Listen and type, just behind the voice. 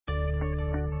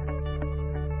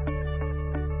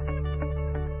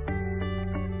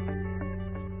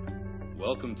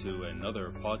Welcome to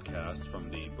another podcast from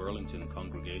the Burlington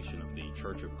congregation of the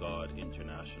Church of God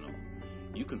International.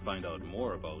 You can find out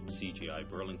more about CGI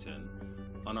Burlington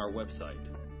on our website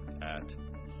at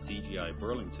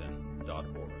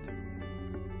cgiburlington.org.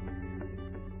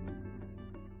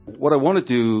 What I want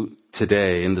to do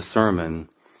today in the sermon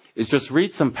is just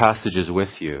read some passages with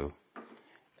you,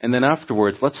 and then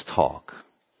afterwards let's talk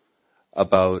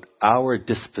about our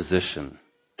disposition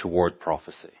toward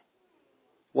prophecy.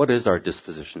 What is our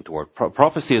disposition toward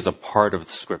prophecy? Is a part of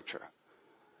Scripture,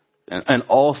 and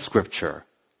all Scripture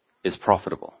is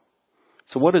profitable.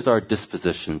 So what is our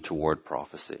disposition toward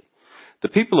prophecy? The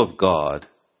people of God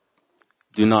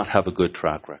do not have a good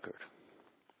track record.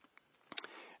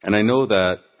 And I know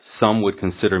that some would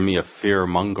consider me a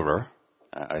fear-mongerer.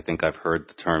 I think I've heard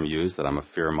the term used, that I'm a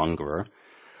fear-mongerer.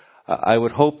 I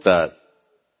would hope that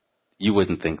you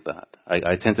wouldn't think that.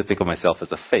 I tend to think of myself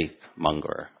as a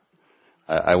faith-mongerer.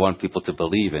 I want people to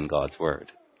believe in God's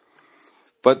Word.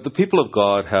 But the people of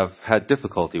God have had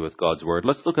difficulty with God's Word.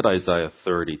 Let's look at Isaiah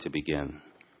 30 to begin.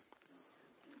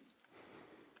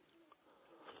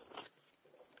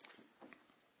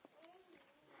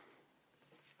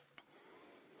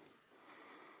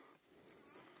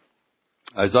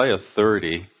 Isaiah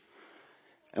 30,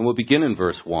 and we'll begin in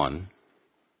verse 1,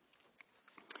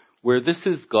 where this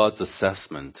is God's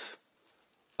assessment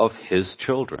of His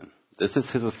children. This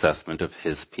is His assessment of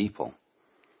His people.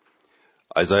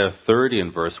 Isaiah 30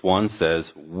 and verse 1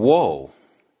 says, "Woe,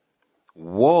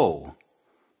 woe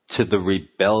to the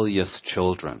rebellious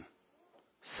children,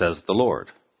 says the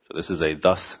Lord." So this is a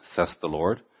 "thus says the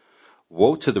Lord."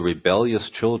 "Woe to the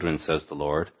rebellious children, says the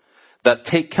Lord, that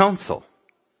take counsel,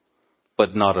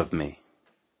 but not of me."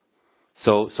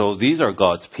 So these are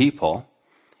God's people,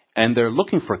 and they're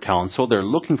looking for counsel, they're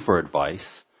looking for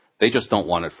advice, they just don't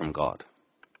want it from God.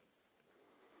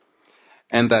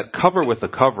 "And that cover with a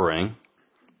covering,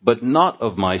 but not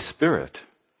of my Spirit."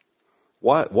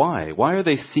 Why? Why are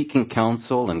they seeking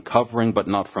counsel and covering, but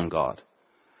not from God?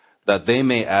 "That they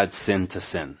may add sin to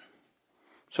sin."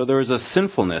 So there is a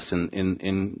sinfulness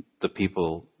in the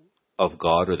people of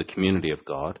God, or the community of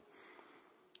God.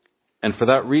 And for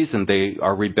that reason, they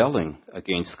are rebelling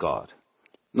against God.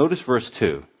 Notice verse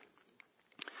 2.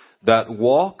 "That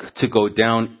walk to go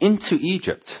down into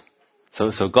Egypt."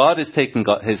 So God is taking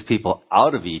His people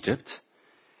out of Egypt,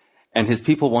 and His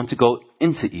people want to go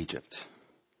into Egypt.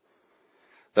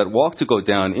 "That walk to go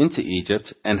down into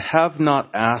Egypt, and have not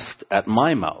asked at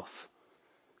my mouth."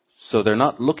 So they're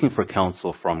not looking for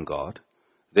counsel from God.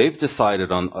 They've decided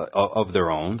of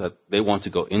their own that they want to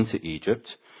go into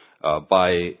Egypt.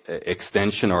 By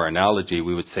extension or analogy,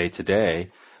 we would say today,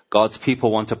 God's people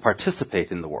want to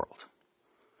participate in the world.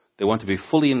 They want to be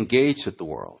fully engaged with the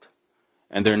world.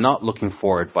 And they're not looking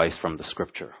for advice from the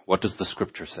Scripture. What does the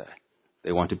Scripture say?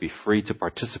 They want to be free to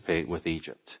participate with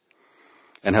Egypt.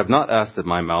 "And have not asked at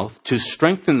my mouth to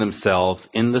strengthen themselves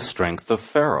in the strength of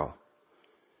Pharaoh,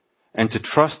 and to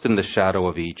trust in the shadow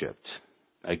of Egypt."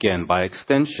 Again, by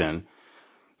extension,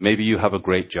 maybe you have a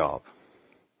great job.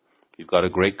 You've got a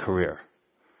great career.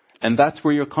 And that's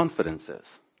where your confidence is.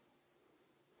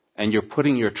 And you're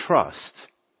putting your trust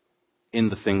in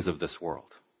the things of this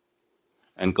world.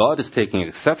 And God is taking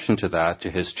exception to that,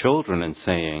 to His children, and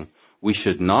saying, we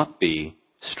should not be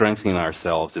strengthening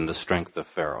ourselves in the strength of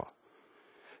Pharaoh.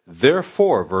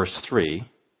 "Therefore," verse 3,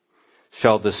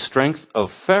 "shall the strength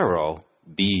of Pharaoh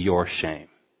be your shame."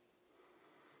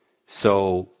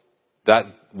 So that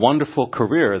wonderful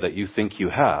career that you think you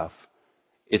have,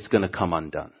 it's going to come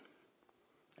undone.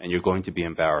 And you're going to be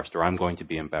embarrassed, or I'm going to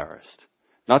be embarrassed.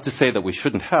 Not to say that we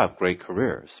shouldn't have great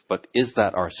careers, but is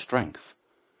that our strength?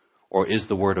 Or is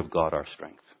the Word of God our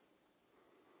strength?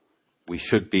 We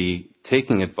should be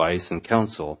taking advice and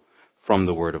counsel from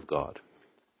the Word of God.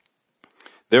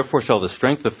 "Therefore shall the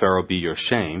strength of Pharaoh be your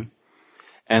shame,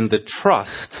 and the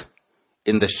trust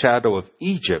in the shadow of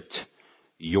Egypt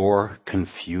your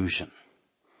confusion."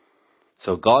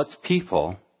 So God's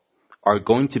people are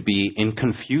going to be in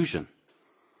confusion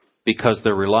because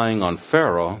they're relying on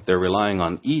Pharaoh, they're relying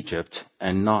on Egypt,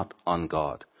 and not on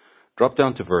God. Drop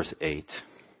down to verse 8.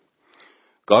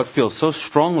 God feels so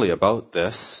strongly about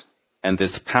this and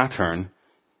this pattern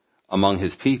among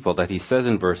His people that He says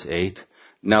in verse 8,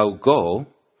 "Now go,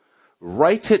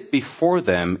 write it before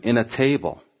them in a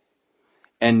table,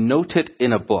 and note it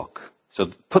in a book."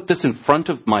 So put this in front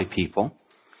of my people,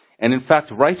 and in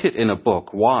fact write it in a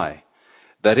book. Why?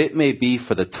 "That it may be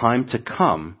for the time to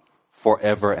come,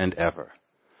 forever and ever."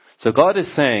 So God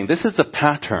is saying, this is a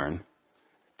pattern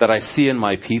that I see in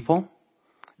my people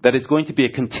that is going to be a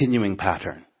continuing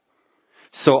pattern.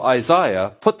 So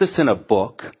Isaiah, put this in a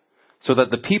book so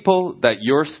that the people that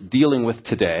you're dealing with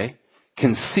today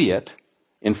can see it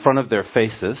in front of their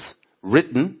faces,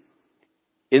 written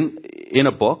in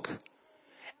a book,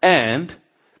 and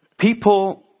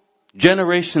people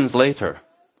generations later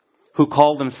who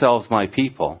call themselves my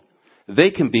people,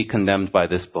 they can be condemned by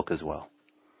this book as well.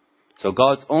 So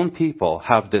God's own people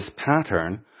have this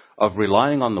pattern of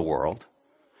relying on the world,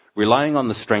 relying on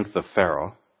the strength of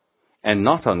Pharaoh, and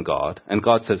not on God. And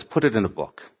God says, put it in a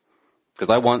book. Because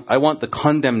I want the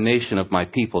condemnation of my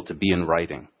people to be in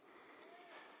writing.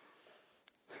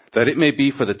 That it may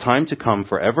be for the time to come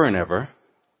forever and ever,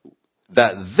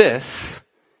 that this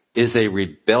is a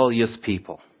rebellious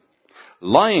people.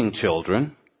 Lying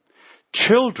children,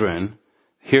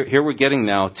 here we're getting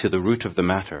now to the root of the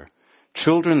matter.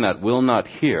 Children that will not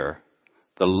hear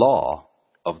the law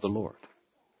of the Lord.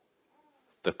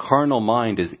 The carnal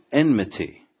mind is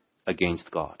enmity against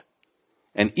God.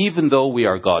 And even though we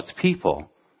are God's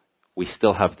people, we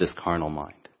still have this carnal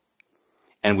mind.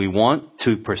 And we want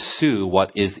to pursue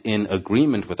what is in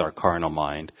agreement with our carnal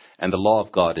mind, and the law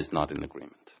of God is not in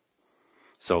agreement.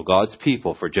 So God's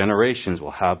people for generations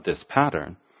will have this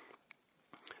pattern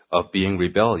of being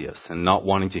rebellious and not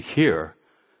wanting to hear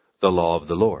the law of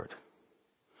the Lord.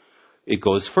 It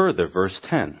goes further, verse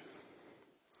 10.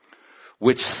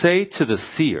 Which say to the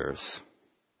seers,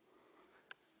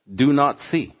 do not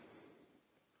see.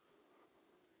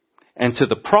 And to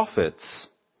the prophets,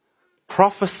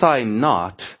 prophesy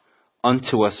not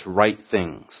unto us right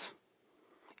things.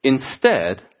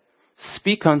 Instead,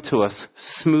 speak unto us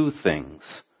smooth things.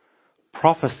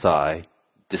 Prophesy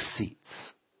deceits.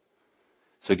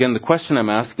 So again, the question I'm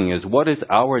asking is, what is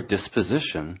our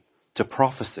disposition to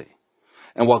prophecy?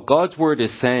 And what God's word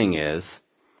is saying is,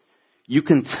 you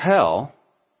can tell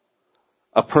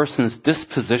a person's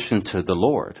disposition to the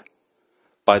Lord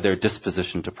by their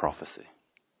disposition to prophecy.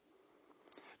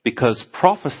 Because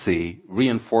prophecy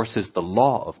reinforces the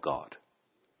law of God.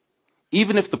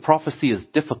 Even if the prophecy is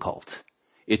difficult,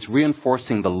 it's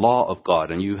reinforcing the law of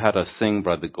God. And you had us sing,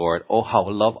 Brother Gord, oh, how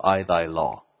love I thy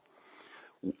law.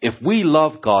 If we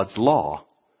love God's law,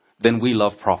 then we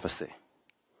love prophecy.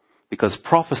 Because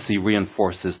prophecy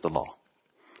reinforces the law.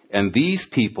 And these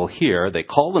people here, they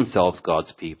call themselves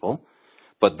God's people,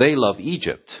 but they love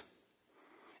Egypt.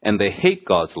 And they hate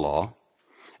God's law.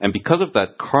 And because of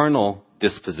that carnal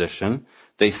disposition,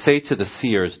 they say to the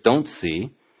seers, don't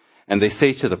see. And they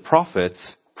say to the prophets,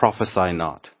 prophesy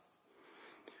not.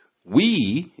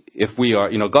 If we are,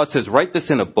 God says, write this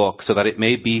in a book so that it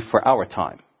may be for our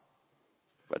time,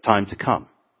 a time to come.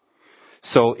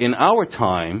 So in our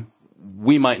time,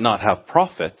 we might not have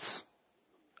prophets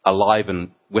alive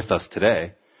and with us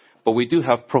today, but we do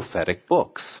have prophetic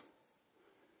books.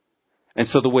 And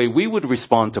so the way we would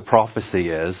respond to prophecy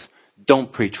is,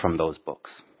 don't preach from those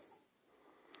books.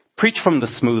 Preach from the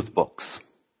smooth books.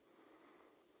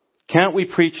 Can't we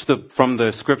preach from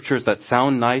the scriptures that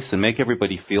sound nice and make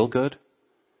everybody feel good?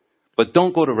 But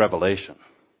don't go to Revelation.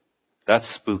 That's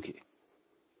spooky.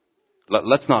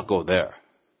 Let's not go there.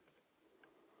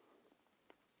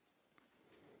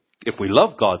 If we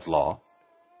love God's law,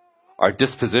 our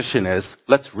disposition is,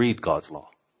 let's read God's law.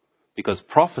 Because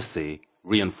prophecy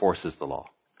reinforces the law.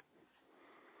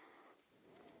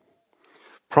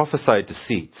 Prophesy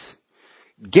deceits.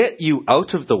 Get you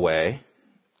out of the way.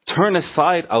 Turn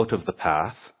aside out of the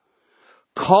path.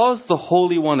 Cause the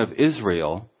Holy One of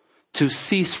Israel to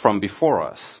cease from before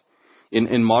us.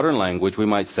 In modern language, we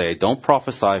might say, don't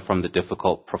prophesy from the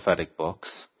difficult prophetic books.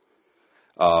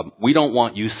 We don't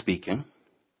want you speaking.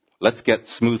 Let's get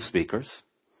smooth speakers.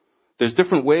 There's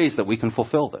different ways that we can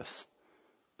fulfill this.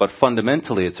 But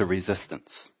fundamentally, it's a resistance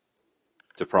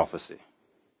to prophecy.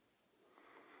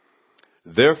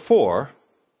 Therefore,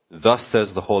 thus says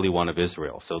the Holy One of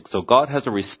Israel. So God has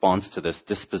a response to this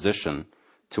disposition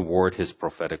toward his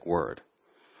prophetic word.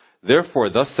 Therefore,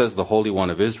 thus says the Holy One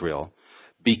of Israel,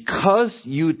 because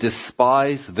you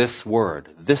despise this word,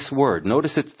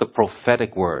 notice it's the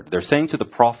prophetic word. They're saying to the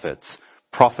prophets,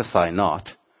 prophesy not.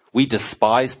 We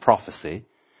despise prophecy.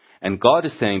 And God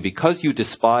is saying, because you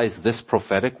despise this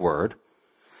prophetic word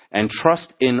and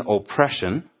trust in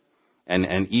oppression,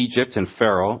 and Egypt and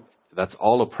Pharaoh, that's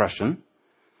all oppression.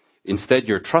 Instead,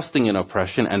 you're trusting in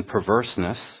oppression and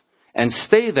perverseness and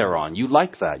stay thereon. You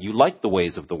like that. You like the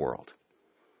ways of the world.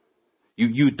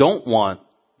 You don't want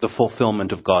the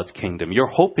fulfillment of God's kingdom. You're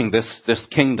hoping this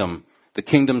kingdom, the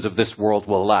kingdoms of this world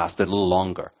will last a little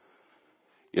longer.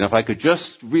 If I could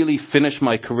just really finish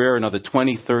my career another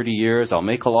 20, 30 years, I'll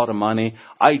make a lot of money.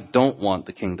 I don't want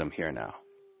the kingdom here now.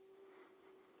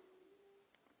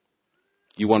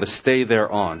 You want to stay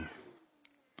there on.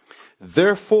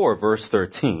 Therefore, verse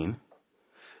 13,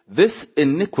 This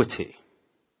iniquity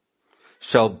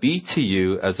shall be to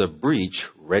you as a breach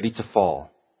ready to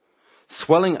fall,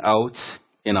 swelling out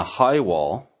in a high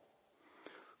wall,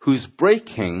 whose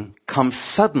breaking comes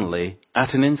suddenly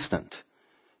at an instant.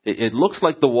 It looks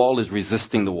like the wall is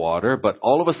resisting the water, but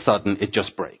all of a sudden it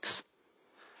just breaks.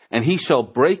 And he shall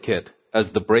break it as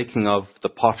the breaking of the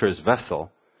potter's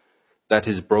vessel that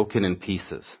is broken in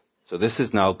pieces. So this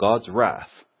is now God's wrath.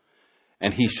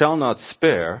 And he shall not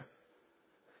spare,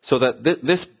 so that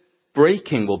this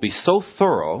breaking will be so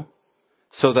thorough,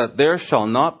 so that there shall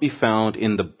not be found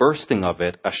in the bursting of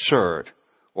it a sherd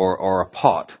or a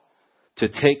pot to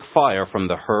take fire from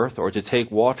the hearth or to take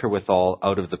water withal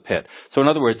out of the pit. So in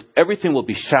other words, everything will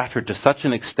be shattered to such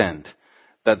an extent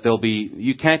that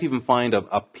you can't even find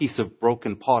a piece of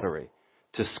broken pottery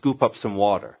to scoop up some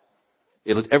water.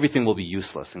 Everything will be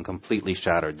useless and completely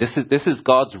shattered. This is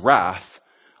God's wrath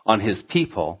on his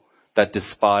people that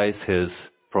despise his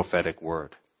prophetic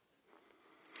word.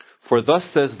 For thus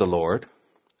says the Lord,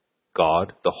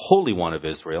 God, the Holy One of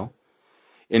Israel,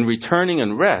 in returning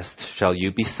and rest shall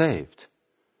you be saved.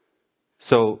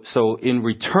 So in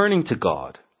returning to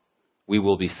God, we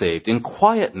will be saved. In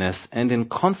quietness and in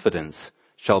confidence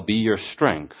shall be your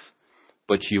strength,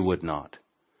 but you would not.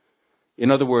 In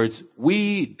other words,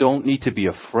 we don't need to be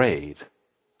afraid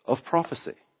of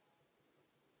prophecy.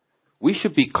 We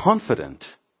should be confident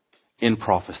in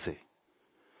prophecy.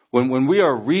 When we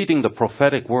are reading the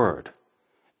prophetic word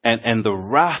and the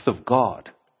wrath of God,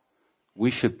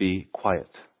 we should be quiet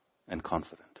and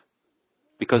confident.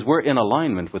 Because we're in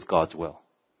alignment with God's will.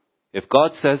 If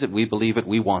God says it, we believe it,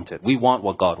 we want it. We want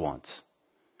what God wants.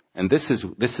 And this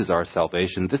is our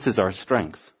salvation. This is our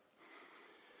strength.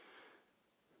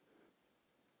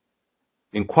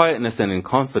 In quietness and in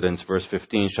confidence, verse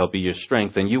 15, shall be your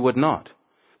strength, and you would not.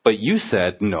 But you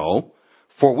said, no,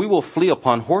 for we will flee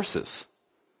upon horses.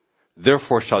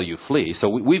 Therefore shall you flee. So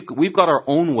we've got our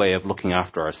own way of looking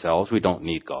after ourselves. We don't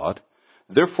need God.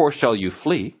 Therefore shall you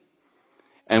flee,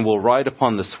 and will ride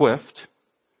upon the swift.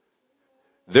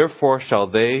 Therefore shall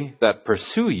they that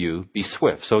pursue you be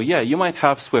swift. So yeah, you might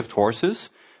have swift horses,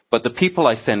 but the people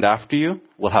I send after you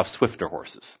will have swifter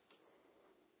horses.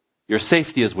 Your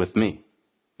safety is with me,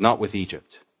 not with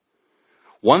Egypt.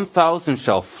 1,000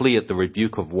 shall flee at the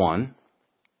rebuke of one.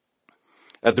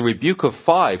 At the rebuke of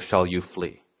 5 shall you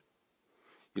flee.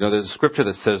 You know, there's a scripture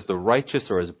that says the righteous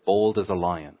are as bold as a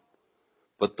lion,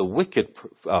 but the wicked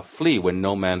flee when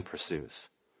no man pursues.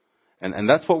 And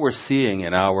that's what we're seeing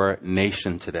in our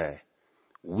nation today.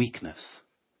 Weakness.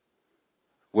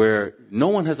 Where no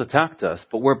one has attacked us,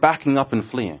 but we're backing up and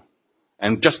fleeing.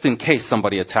 And just in case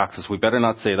somebody attacks us, we better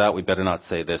not say that, we better not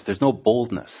say this. There's no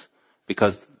boldness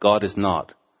because God is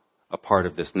not a part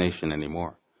of this nation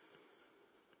anymore.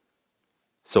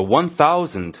 So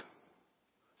 1,000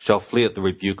 shall flee at the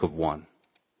rebuke of 1.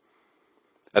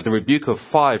 At the rebuke of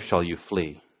 5 shall you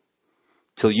flee,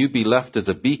 till you be left as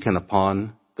a beacon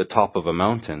upon the top of a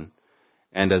mountain,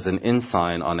 and as an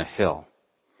ensign on a hill.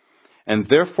 And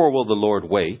therefore will the Lord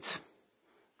wait,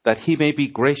 that he may be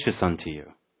gracious unto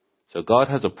you. So God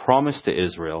has a promise to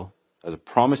Israel, has a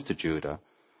promise to Judah,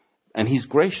 and he's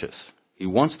gracious. He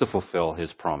wants to fulfill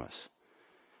his promise.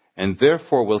 And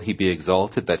therefore will he be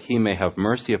exalted, that he may have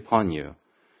mercy upon you.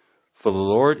 For the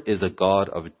Lord is a God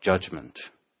of judgment.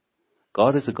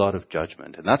 God is a God of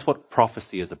judgment. And that's what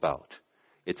prophecy is about.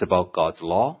 It's about God's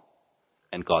law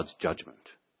and God's judgment.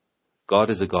 God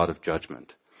is a God of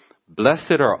judgment.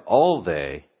 Blessed are all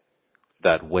they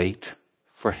that wait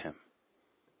for him.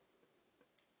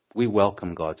 We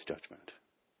welcome God's judgment.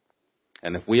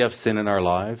 And if we have sin in our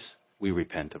lives, we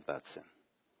repent of that sin.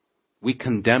 We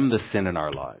condemn the sin in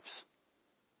our lives.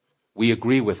 We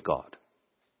agree with God.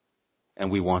 And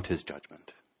we want his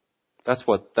judgment. That's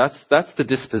the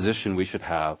disposition we should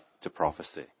have to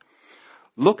prophecy.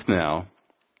 Look now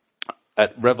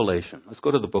at Revelation. Let's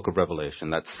go to the book of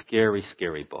Revelation, that scary,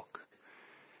 scary book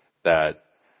that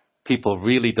people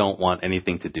really don't want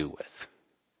anything to do with.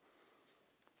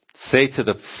 Say to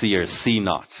the seers, see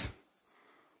not.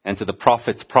 And to the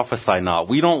prophets, prophesy not.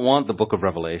 We don't want the book of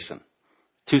Revelation.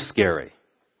 Too scary.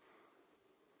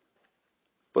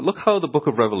 But look how the book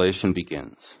of Revelation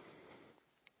begins.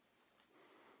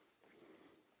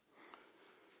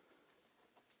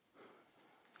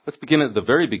 Let's begin at the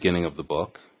very beginning of the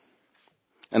book.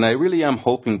 And I really am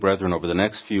hoping, brethren, over the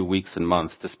next few weeks and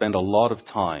months to spend a lot of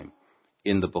time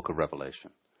in the book of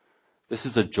Revelation. This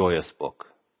is a joyous book.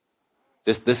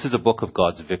 This is a book of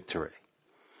God's victory.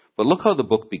 But look how the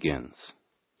book begins.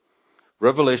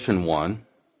 Revelation 1.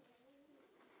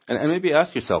 And maybe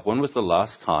ask yourself, when was the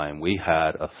last time we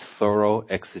had a thorough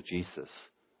exegesis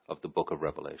of the book of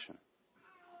Revelation?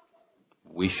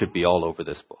 we should be all over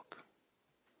this book.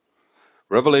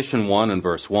 Revelation 1 and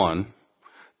verse 1,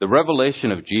 the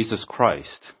revelation of Jesus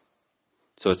Christ.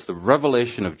 So it's the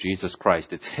revelation of Jesus Christ.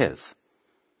 It's His,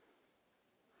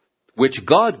 which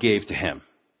God gave to Him.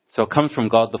 So it comes from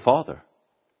God the Father.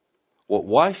 Well,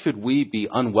 why should we be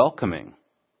unwelcoming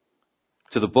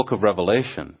to the book of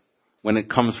Revelation when it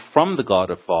comes from the God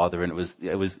our Father, and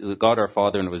it was God our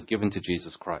Father, and it was given to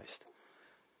Jesus Christ?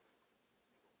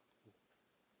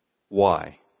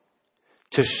 Why?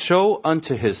 To show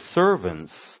unto His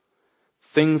servants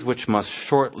things which must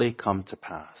shortly come to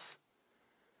pass.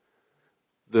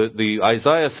 The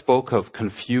Isaiah spoke of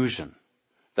confusion,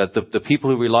 that the people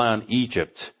who rely on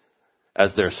Egypt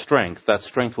as their strength, that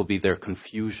strength will be their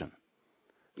confusion.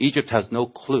 Egypt has no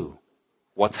clue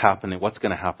what's happening, what's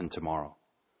going to happen tomorrow.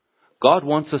 God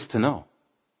wants us to know.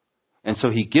 And so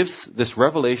He gives this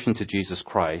revelation to Jesus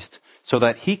Christ so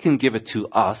that He can give it to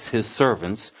us, His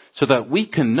servants, so that we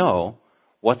can know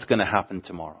what's going to happen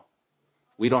tomorrow.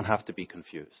 We don't have to be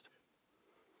confused.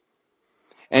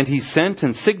 And He sent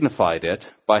and signified it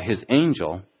by His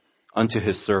angel unto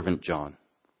His servant John,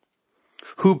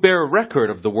 who bear record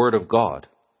of the word of God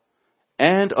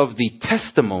and of the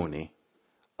testimony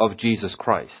of Jesus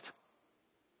Christ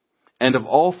and of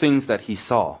all things that He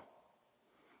saw.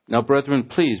 Now, brethren,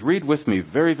 please read with me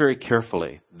very, very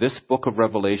carefully this book of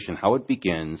Revelation, how it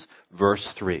begins, verse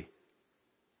 3.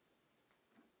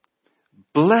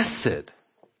 Blessed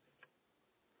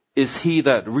is he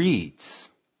that reads,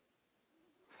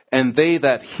 and they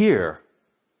that hear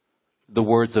the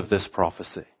words of this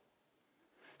prophecy.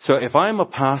 So if I'm a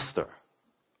pastor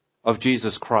of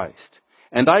Jesus Christ,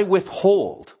 and I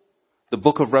withhold the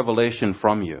book of Revelation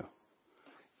from you,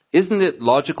 isn't it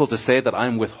logical to say that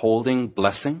I'm withholding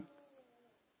blessing?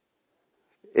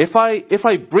 If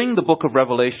I bring the book of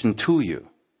Revelation to you,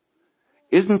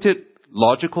 isn't it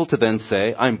logical to then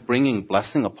say I'm bringing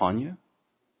blessing upon you?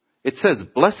 It says,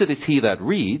 blessed is he that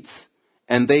reads,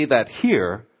 and they that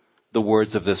hear the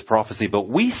words of this prophecy. But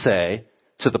we say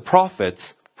to the prophets,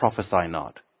 prophesy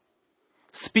not.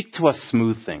 Speak to us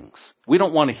smooth things. We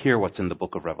don't want to hear what's in the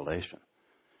book of Revelation.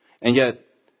 And yet,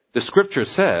 the scripture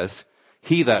says,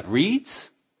 he that reads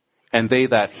and they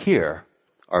that hear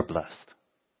are blessed.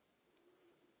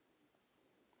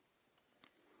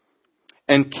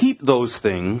 And keep those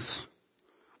things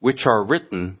which are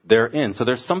written therein. So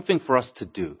there's something for us to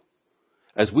do.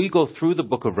 As we go through the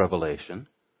book of Revelation,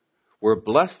 we're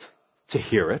blessed to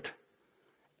hear it,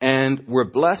 and we're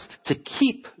blessed to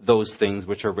keep those things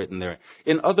which are written there.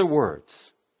 In other words,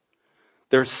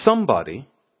 there's somebody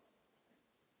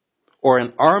or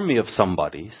an army of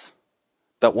somebodies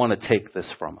that want to take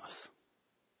this from us.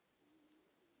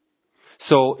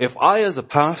 So if I, as a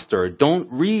pastor,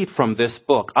 don't read from this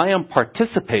book, I am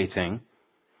participating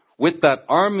with that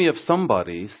army of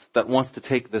somebodies that wants to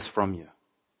take this from you.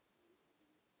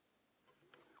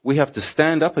 We have to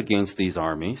stand up against these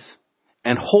armies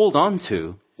and hold on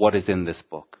to what is in this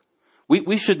book.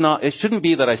 We should not, it shouldn't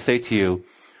be that I say to you,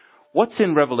 what's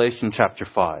in Revelation chapter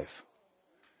 5?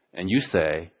 And you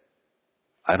say,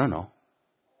 I don't know.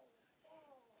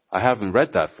 I haven't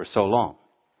read that for so long.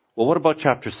 Well, what about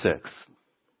chapter 6?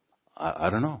 I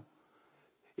don't know.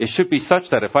 It should be such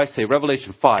that if I say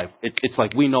Revelation 5, it's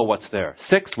like we know what's there.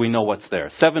 6, we know what's there.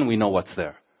 7, we know what's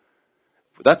there.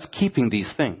 That's keeping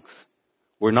these things.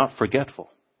 We're not forgetful.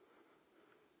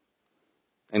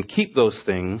 And keep those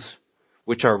things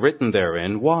which are written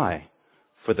therein. Why?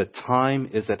 For the time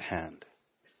is at hand.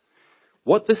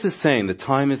 What this is saying, the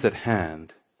time is at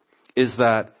hand, is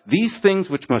that these things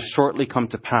which must shortly come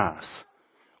to pass,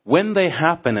 when they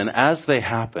happen and as they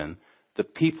happen, the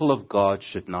people of God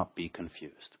should not be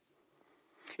confused.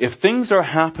 If things are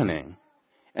happening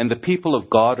and the people of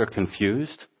God are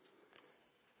confused,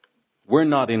 we're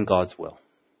not in God's will.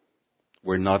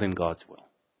 We're not in God's will.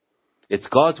 It's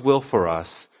God's will for us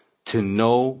to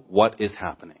know what is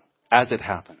happening as it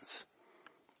happens.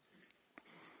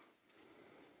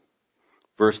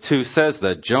 Verse 2 says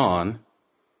that John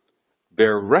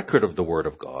bear record of the word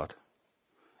of God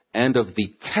and of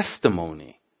the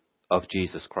testimony of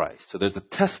Jesus Christ. So there's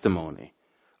a testimony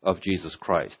of Jesus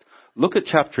Christ. Look at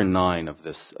chapter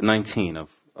 19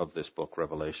 of this book,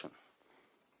 Revelation.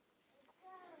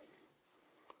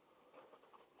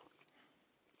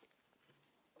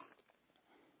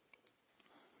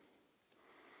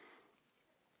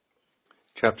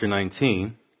 Chapter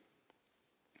 19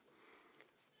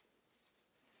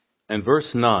 and verse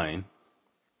 9.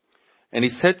 And he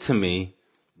said to me,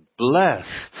 blessed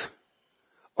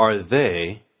are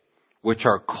they which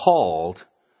are called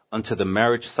unto the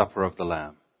marriage supper of the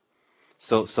Lamb.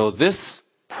 So this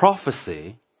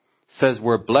prophecy says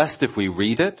we're blessed if we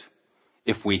read it,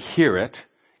 if we hear it,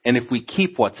 and if we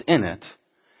keep what's in it.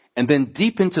 And then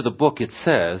deep into the book it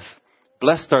says,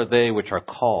 blessed are they which are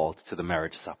called to the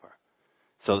marriage supper.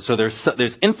 So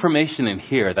there's information in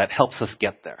here that helps us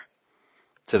get there,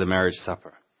 to the marriage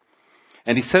supper.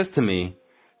 And he says to me,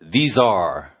 these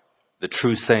are the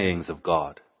true sayings of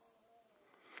God.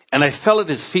 And I fell at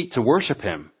his feet to worship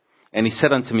him. And he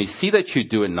said unto me, see that you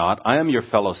do it not. I am your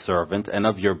fellow servant and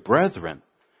of your brethren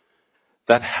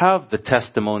that have the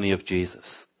testimony of Jesus.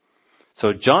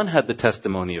 So John had the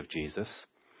testimony of Jesus,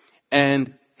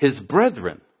 and his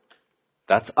brethren,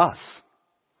 that's us.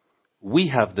 We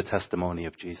have the testimony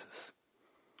of Jesus.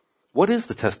 What is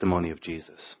the testimony of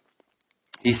Jesus?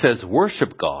 He says,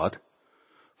 worship God,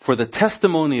 for the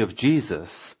testimony of Jesus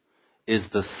is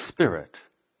the spirit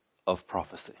of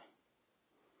prophecy.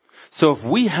 So if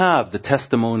we have the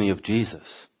testimony of Jesus,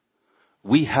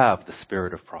 we have the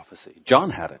spirit of prophecy. John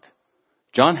had it.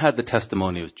 John had the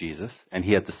testimony of Jesus, and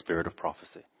he had the spirit of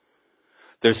prophecy.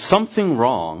 There's something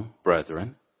wrong,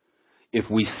 brethren, if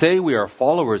we say we are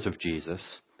followers of Jesus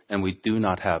and we do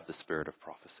not have the spirit of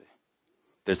prophecy.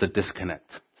 There's a disconnect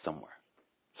somewhere.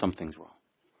 Something's wrong.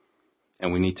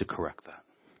 And we need to correct that.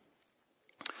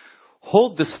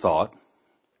 Hold this thought,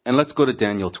 and let's go to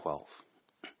Daniel 12.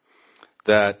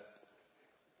 That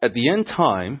at the end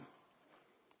time,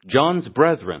 John's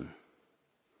brethren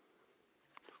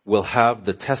will have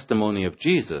the testimony of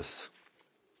Jesus,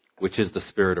 which is the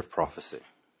spirit of prophecy.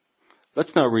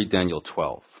 Let's now read Daniel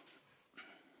 12.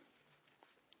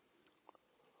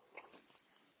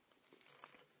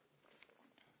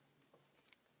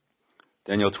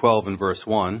 Daniel 12 and verse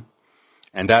 1.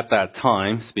 And at that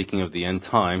time, speaking of the end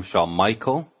time, shall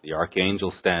Michael, the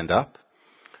archangel, stand up,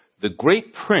 the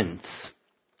great prince,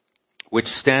 which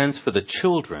stands for the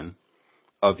children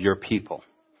of your people.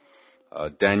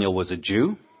 Daniel was a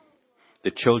Jew.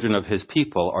 The children of his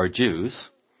people are Jews.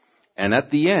 And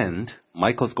at the end,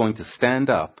 Michael's going to stand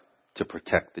up to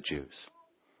protect the Jews.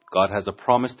 God has a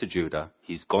promise to Judah.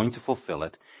 He's going to fulfill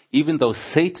it, even though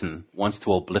Satan wants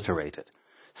to obliterate it.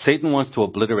 Satan wants to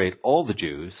obliterate all the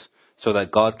Jews so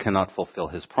that God cannot fulfill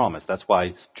his promise. That's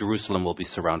why Jerusalem will be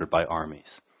surrounded by armies.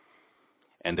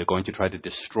 And they're going to try to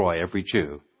destroy every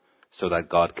Jew so that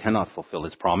God cannot fulfill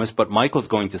his promise. But Michael's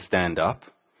going to stand up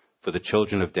for the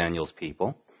children of Daniel's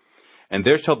people. And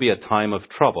there shall be a time of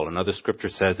trouble. Another scripture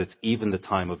says it's even the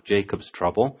time of Jacob's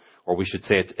trouble, or we should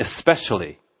say it's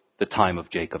especially the time of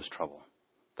Jacob's trouble.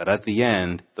 That at the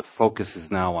end, the focus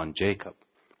is now on Jacob.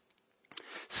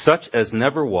 Such as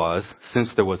never was since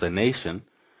there was a nation,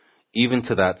 even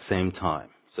to that same time.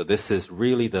 So this is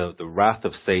really the wrath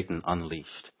of Satan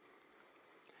unleashed.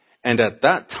 And at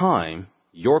that time,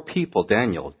 your people,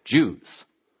 Daniel, Jews,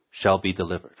 shall be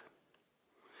delivered.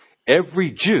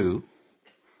 Every Jew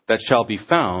that shall be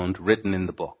found written in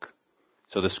the book.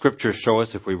 So the scriptures show us,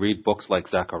 if we read books like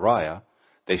Zechariah,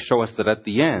 they show us that at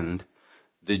the end,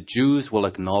 the Jews will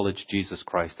acknowledge Jesus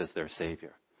Christ as their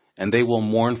Savior. And they will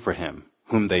mourn for him,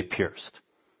 whom they pierced.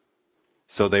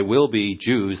 So they will be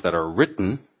Jews that are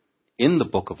written in the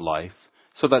book of life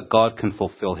so that God can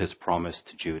fulfill his promise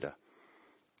to Judah.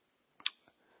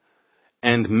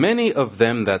 And many of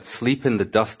them that sleep in the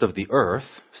dust of the earth,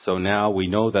 so now we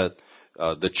know that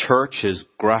the church is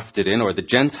grafted in, or the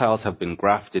Gentiles have been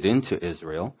grafted into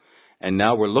Israel, and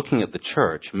now we're looking at the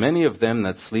church. Many of them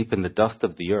that sleep in the dust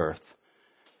of the earth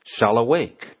shall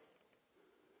awake.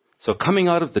 So coming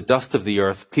out of the dust of the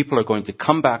earth, people are going to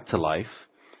come back to life,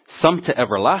 some to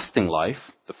everlasting life,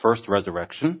 the first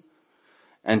resurrection,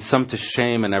 and some to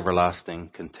shame and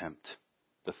everlasting contempt,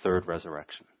 the third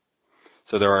resurrection.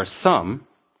 So there are some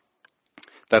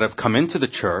that have come into the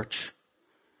church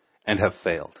and have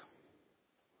failed.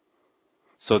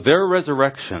 So their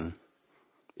resurrection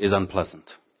is unpleasant.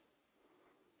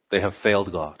 They have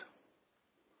failed God.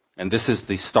 And this is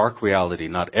the stark reality.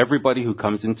 Not everybody who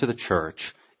comes into the church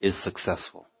is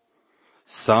successful.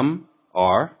 Some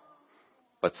are,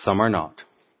 but some are not.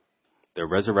 They're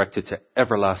resurrected to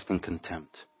everlasting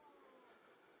contempt.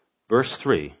 Verse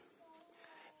 3,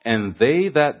 and they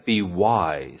that be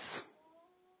wise,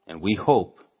 and we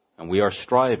hope, and we are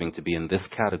striving to be in this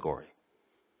category,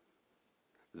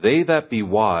 they that be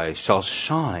wise shall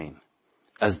shine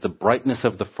as the brightness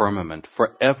of the firmament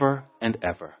forever and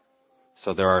ever.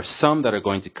 So there are some that are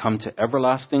going to come to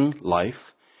everlasting life,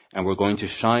 and we're going to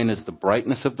shine as the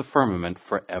brightness of the firmament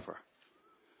forever.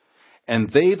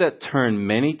 And they that turn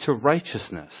many to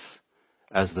righteousness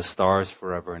as the stars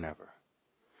forever and ever.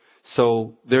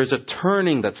 So there's a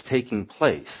turning that's taking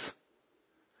place.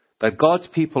 That God's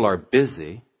people are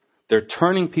busy. They're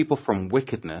turning people from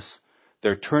wickedness.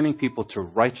 They're turning people to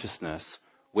righteousness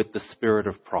with the spirit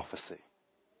of prophecy.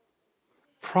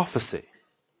 Prophecy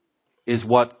is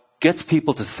what gets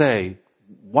people to say,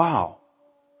 wow,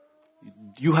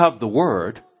 you have the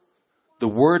Word. The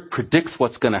Word predicts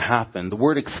what's going to happen. The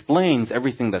Word explains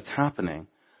everything that's happening.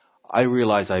 I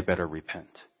realize I better repent.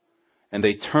 And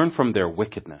they turn from their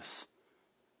wickedness.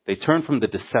 They turn from the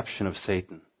deception of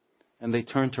Satan. And they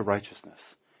turn to righteousness.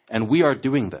 And we are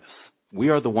doing this. We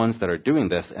are the ones that are doing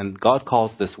this. And God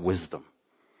calls this wisdom.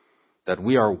 That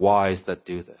we are wise that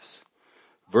do this.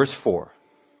 Verse 4.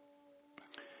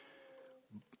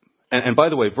 And by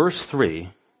the way, verse 3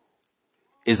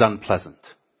 is unpleasant.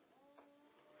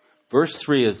 Verse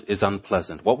 3 is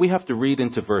unpleasant. What we have to read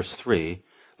into verse 3,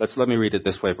 let me read it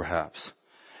this way perhaps.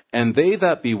 And they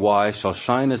that be wise shall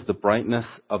shine as the brightness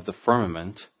of the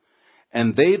firmament,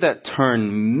 and they that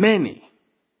turn many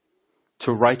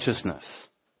to righteousness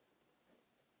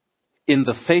in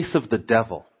the face of the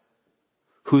devil,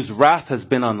 whose wrath has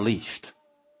been unleashed.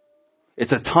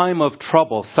 It's a time of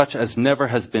trouble such as never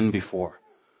has been before.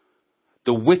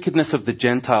 The wickedness of the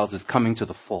Gentiles is coming to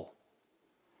the full.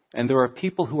 And there are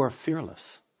people who are fearless.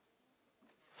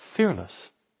 Fearless.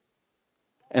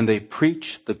 And they preach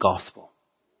the gospel.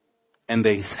 And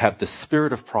they have the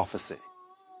spirit of prophecy.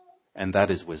 And that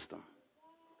is wisdom.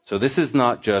 So this is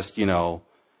not just,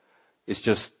 it's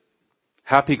just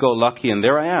happy-go-lucky and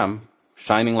there I am,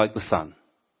 shining like the sun.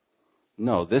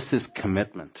 No, this is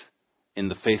commitment in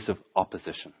the face of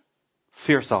opposition.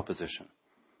 Fierce opposition.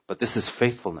 But this is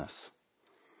faithfulness.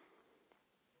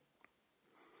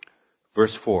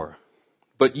 Verse 4.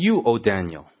 But you, O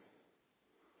Daniel,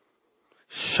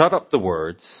 shut up the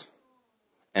words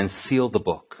and seal the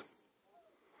book,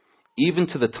 even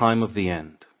to the time of the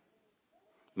end.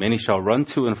 Many shall run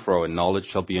to and fro, and knowledge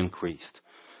shall be increased.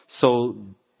 So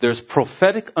there's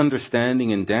prophetic understanding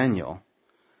in Daniel,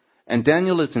 and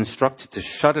Daniel is instructed to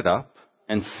shut it up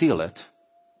and seal it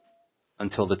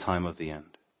until the time of the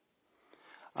end.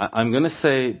 I'm going to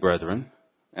say, brethren,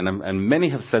 and many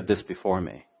have said this before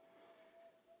me,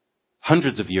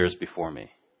 hundreds of years before me,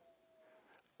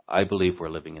 I believe we're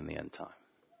living in the end time.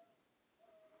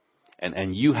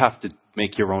 And you have to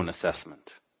make your own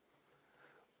assessment.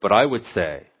 But I would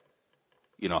say,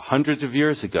 hundreds of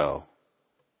years ago,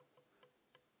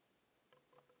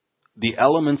 the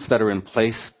elements that are in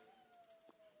place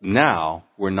now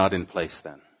were not in place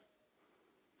then.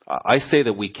 I say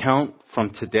that we count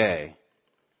from today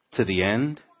to the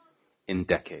end in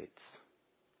decades,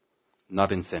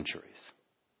 not in centuries.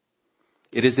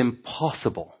 It is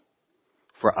impossible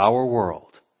for our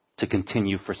world to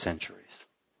continue for centuries.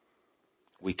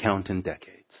 We count in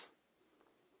decades.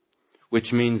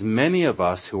 Which means many of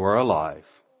us who are alive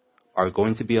are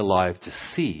going to be alive to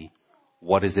see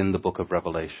what is in the book of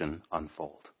Revelation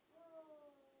unfold.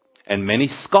 And many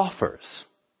scoffers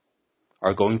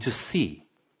are going to see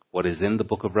what is in the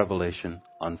book of Revelation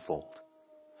unfold.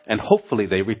 And hopefully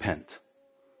they repent.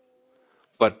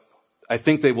 But I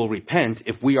think they will repent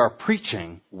if we are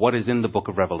preaching what is in the book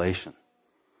of Revelation.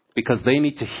 Because they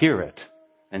need to hear it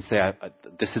and say,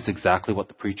 this is exactly what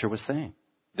the preacher was saying.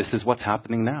 This is what's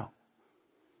happening now.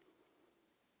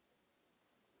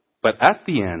 But at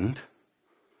the end,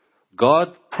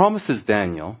 God promises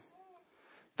Daniel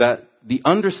that the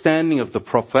understanding of the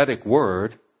prophetic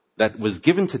word that was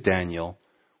given to Daniel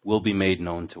will be made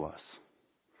known to us.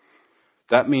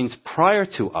 That means prior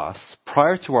to us,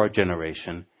 prior to our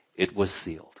generation, it was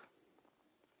sealed.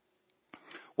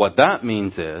 What that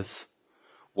means is,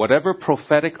 whatever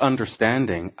prophetic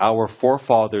understanding our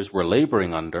forefathers were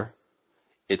laboring under,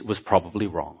 it was probably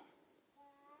wrong.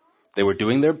 They were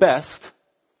doing their best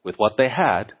with what they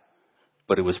had,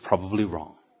 but it was probably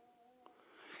wrong.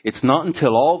 It's not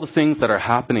until all the things that are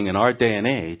happening in our day and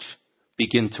age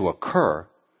begin to occur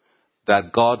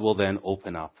that God will then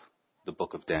open up the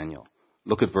book of Daniel.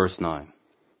 Look at verse 9.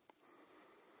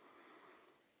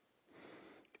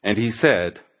 And he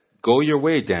said, "Go your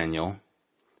way, Daniel,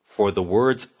 for the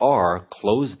words are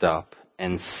closed up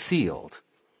and sealed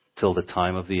till the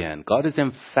time of the end." God is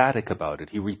emphatic about it.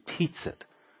 He repeats it,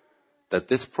 that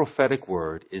this prophetic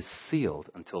word is sealed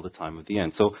until the time of the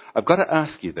end. So I've got to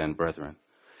ask you then, brethren,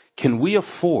 can we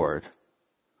afford,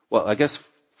 well, I guess,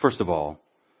 first of all,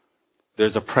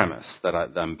 there's a premise that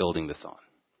I'm building this on.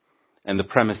 And the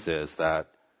premise is that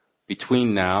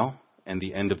between now and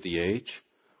the end of the age,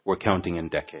 we're counting in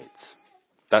decades.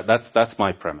 That's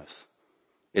my premise.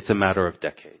 It's a matter of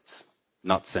decades,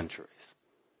 not centuries.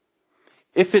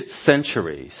 If it's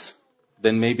centuries,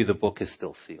 then maybe the book is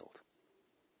still sealed.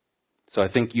 So I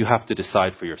think you have to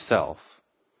decide for yourself,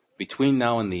 between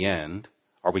now and the end,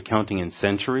 are we counting in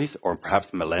centuries or perhaps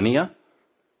millennia?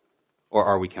 Or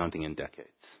are we counting in decades?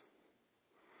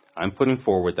 I'm putting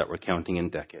forward that we're counting in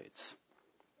decades.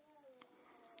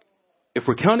 If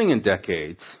we're counting in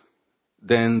decades,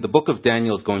 then the book of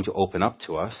Daniel is going to open up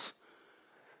to us.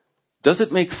 Does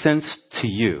it make sense to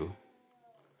you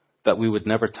that we would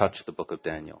never touch the book of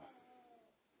Daniel?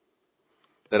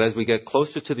 That as we get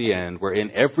closer to the end, we're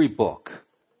in every book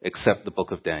except the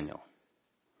book of Daniel.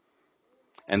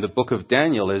 And the book of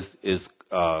Daniel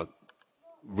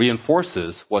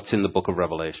reinforces what's in the book of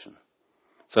Revelation.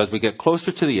 So as we get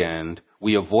closer to the end,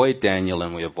 we avoid Daniel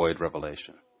and we avoid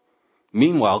Revelation.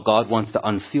 Meanwhile, God wants to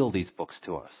unseal these books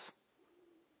to us.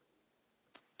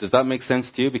 Does that make sense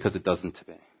to you? Because it doesn't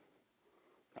to me.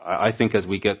 I think as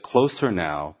we get closer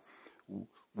now,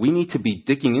 we need to be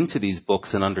digging into these books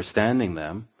and understanding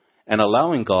them and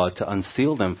allowing God to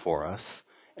unseal them for us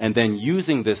and then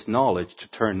using this knowledge to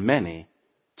turn many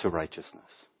to righteousness,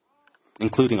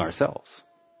 including ourselves.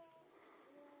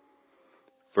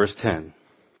 Verse 10,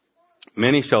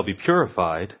 many shall be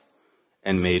purified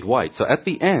and made white. So at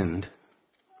the end,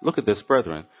 look at this,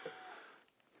 brethren.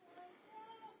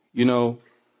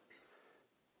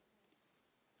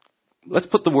 Let's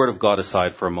put the word of God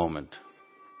aside for a moment.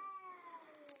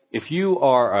 If you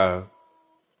are an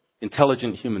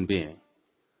intelligent human being,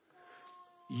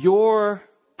 your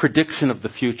prediction of the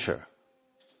future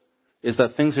is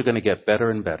that things are going to get better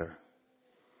and better.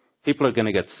 People are going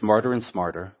to get smarter and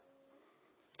smarter.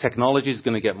 Technology is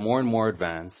going to get more and more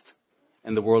advanced.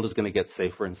 And the world is going to get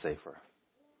safer and safer.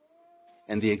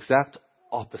 And the exact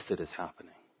opposite is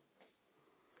happening.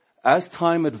 As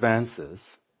time advances,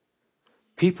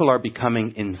 people are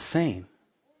becoming insane.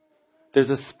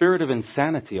 There's a spirit of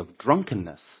insanity, of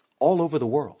drunkenness all over the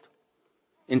world.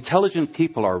 Intelligent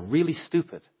people are really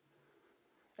stupid.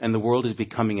 And the world is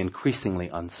becoming increasingly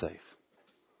unsafe.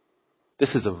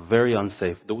 This is a very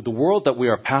unsafe. The world that we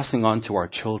are passing on to our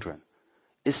children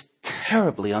is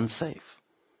terribly unsafe.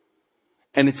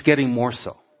 And it's getting more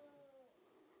so.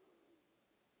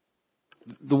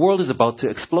 The world is about to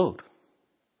explode.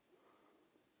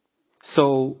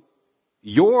 So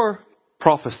your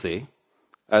prophecy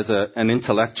as an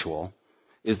intellectual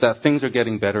is that things are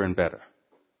getting better and better.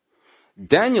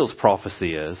 Daniel's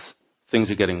prophecy is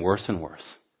things are getting worse and worse.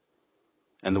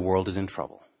 And the world is in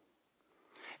trouble.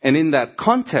 And in that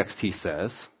context, he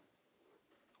says,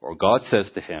 or God says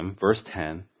to him, verse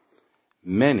 10,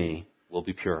 many will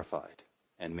be purified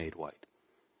and made white.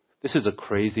 This is a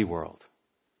crazy world.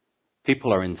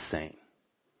 People are insane.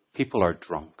 People are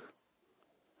drunk.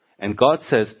 And God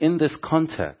says, in this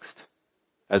context,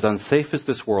 as unsafe as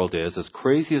this world is, as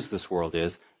crazy as this world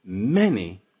is,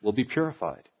 many will be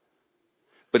purified.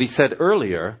 But he said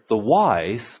earlier, the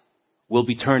wise will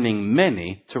be turning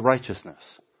many to righteousness.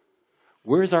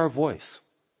 Where's our voice?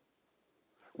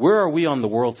 Where are we on the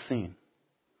world scene?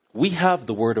 We have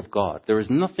the Word of God. There is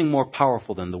nothing more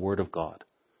powerful than the Word of God.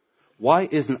 Why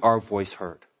isn't our voice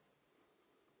heard?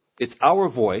 It's our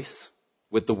voice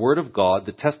with the Word of God,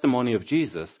 the testimony of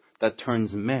Jesus, that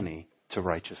turns many to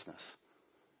righteousness.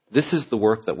 This is the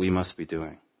work that we must be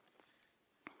doing.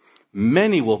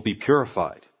 Many will be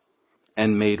purified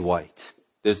and made white.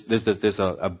 There's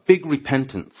a big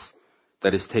repentance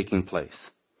that is taking place.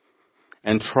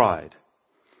 And tried.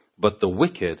 But the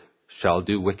wicked shall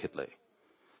do wickedly.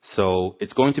 So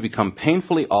it's going to become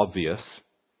painfully obvious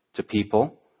to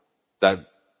people that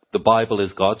the Bible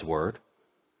is God's word.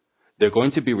 They're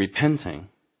going to be repenting.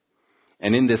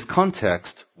 And in this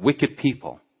context, wicked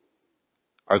people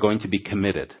are going to be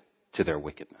committed to their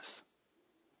wickedness.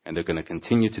 And they're going to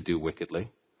continue to do wickedly.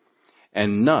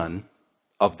 And none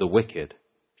of the wicked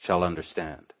shall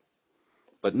understand.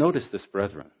 But notice this,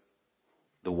 brethren.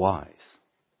 The wise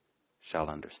shall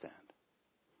understand.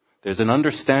 There's an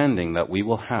understanding that we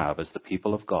will have as the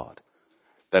people of God.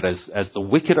 That as the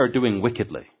wicked are doing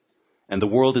wickedly, and the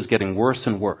world is getting worse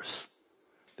and worse,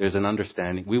 there's an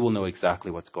understanding. We will know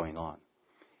exactly what's going on.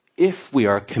 If we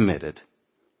are committed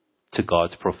to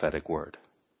God's prophetic word.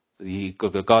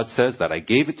 God says that I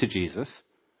gave it to Jesus,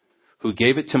 who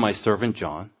gave it to my servant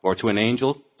John, or to an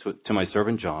angel to my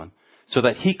servant John, so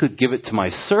that he could give it to my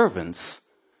servants,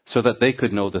 so that they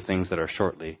could know the things that are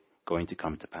shortly going to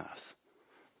come to pass.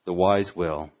 The wise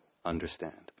will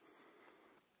understand.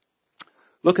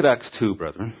 Look at Acts 2,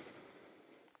 brethren.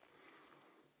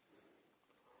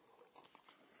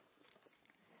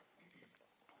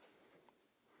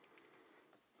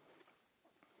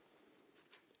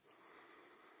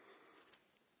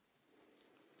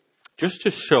 Just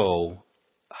to show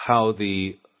how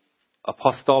the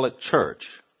apostolic church,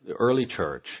 the early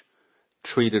church,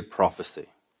 treated prophecy.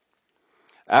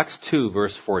 Acts 2,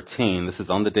 verse 14, this is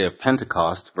on the day of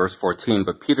Pentecost, verse 14,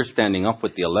 but Peter standing up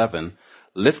with the 11,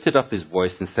 lifted up his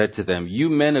voice and said to them, "You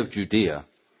men of Judea,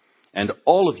 and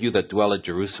all of you that dwell at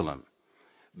Jerusalem,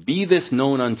 be this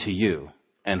known unto you,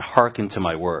 and hearken to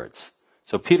my words."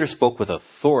 So Peter spoke with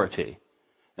authority,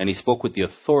 and he spoke with the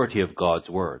authority of God's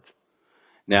word.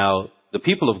 Now, the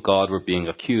people of God were being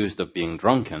accused of being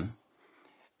drunken,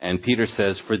 and Peter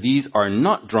says, "For these are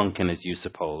not drunken as you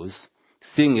suppose,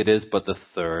 seeing it is but the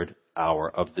third hour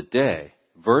of the day."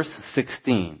 Verse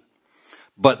 16.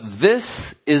 "But this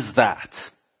is that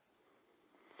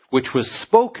which was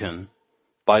spoken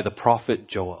by the prophet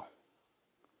Joel."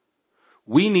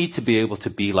 We need to be able to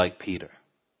be like Peter.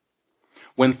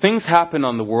 When things happen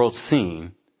on the world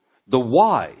scene, the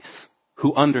wise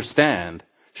who understand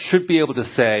should be able to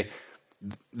say,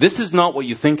 "This is not what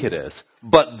you think it is,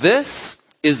 but this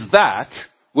is that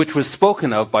which was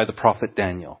spoken of by the prophet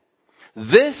Daniel.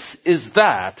 This is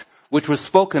that which was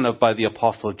spoken of by the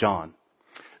apostle John.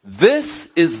 This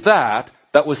is that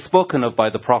was spoken of by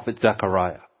the prophet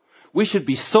Zechariah." We should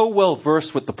be so well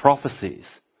versed with the prophecies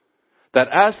that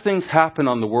as things happen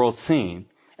on the world scene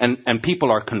and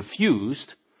people are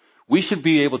confused, we should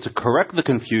be able to correct the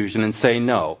confusion and say,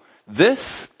 "No,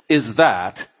 this is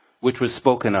that which was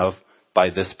spoken of by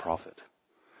this prophet."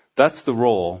 That's the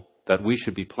role that we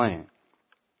should be playing.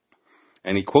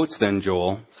 And he quotes then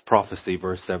Joel's prophecy,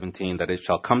 verse 17, that it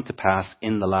shall come to pass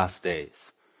in the last days.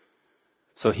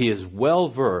 So he is well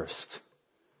versed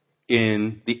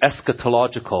in the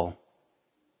eschatological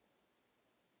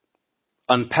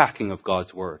unpacking of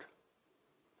God's word.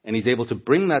 And he's able to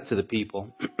bring that to the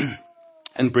people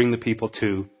and bring the people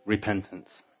to repentance.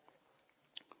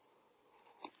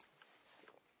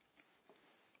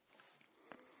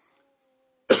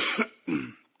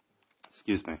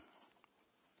 Excuse me.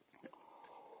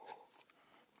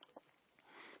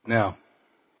 Now,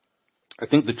 I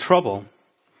think the trouble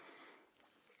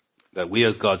that we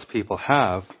as God's people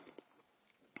have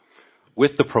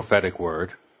with the prophetic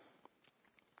word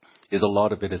is a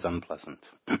lot of it is unpleasant.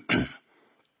 A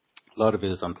lot of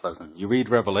it is unpleasant. You read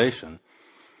Revelation,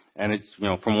 and it's,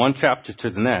 from one chapter to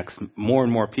the next, more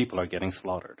and more people are getting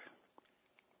slaughtered.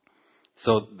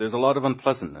 So there's a lot of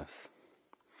unpleasantness.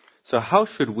 So how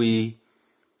should we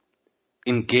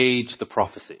engage the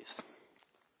prophecies?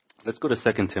 Let's go to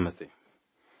 2 Timothy,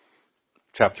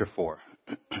 chapter 4.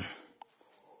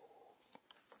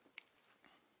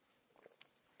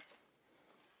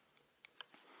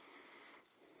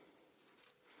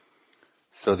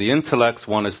 So the intellects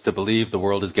want us to believe the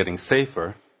world is getting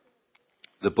safer.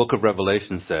 The book of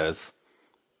Revelation says,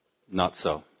 not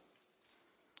so.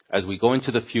 As we go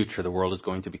into the future, the world is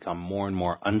going to become more and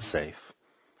more unsafe,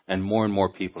 and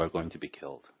more people are going to be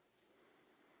killed.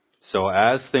 So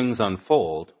as things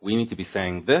unfold, we need to be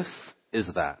saying, this is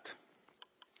that.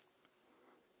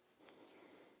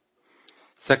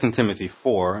 2 Timothy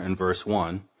 4 and verse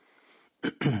 1,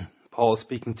 Paul is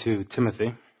speaking to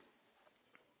Timothy.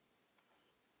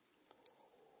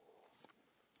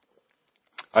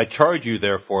 "I charge you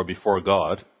therefore before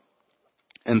God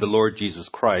and the Lord Jesus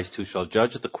Christ, who shall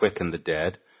judge the quick and the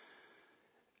dead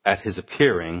at his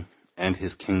appearing and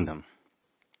his kingdom."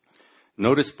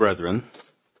 Notice, brethren,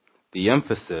 the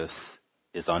emphasis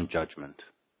is on judgment.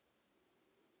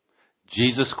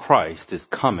 Jesus Christ is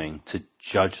coming to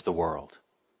judge the world.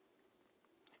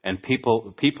 And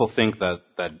people think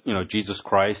that Jesus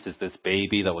Christ is this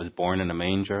baby that was born in a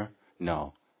manger.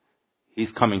 No.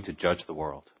 He's coming to judge the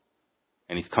world.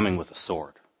 And he's coming with a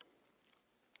sword.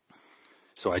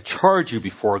 "So I charge you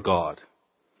before God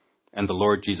and the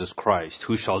Lord Jesus Christ,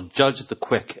 who shall judge the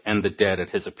quick and the dead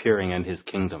at his appearing and his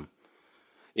kingdom."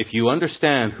 If you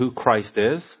understand who Christ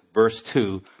is, verse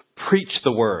 2, preach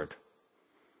the word.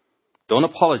 Don't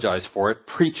apologize for it.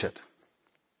 Preach it.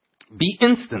 Be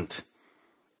instant.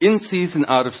 In season,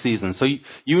 out of season. So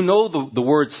you know the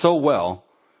word so well,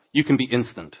 you can be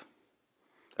instant.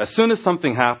 As soon as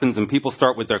something happens and people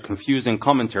start with their confusing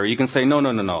commentary, you can say,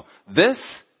 no. This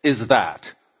is that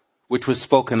which was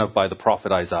spoken of by the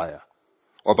prophet Isaiah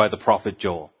or by the prophet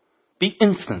Joel. Be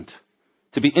instant.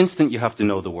 To be instant, you have to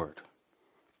know the word.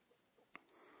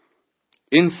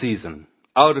 In season,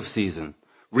 out of season,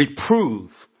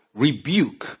 reprove,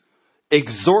 rebuke,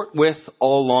 exhort with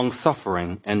all long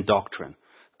suffering and doctrine.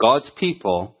 God's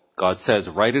people, God says,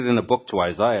 write it in a book to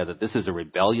Isaiah that this is a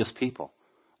rebellious people.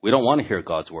 We don't want to hear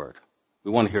God's word.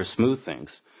 We want to hear smooth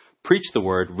things. Preach the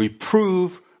word,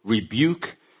 reprove,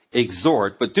 rebuke,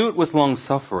 exhort, but do it with long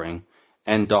suffering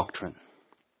and doctrine.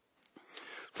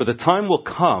 For the time will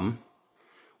come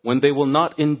when they will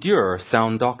not endure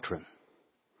sound doctrine,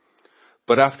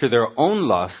 but after their own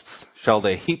lusts shall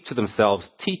they heap to themselves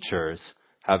teachers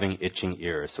having itching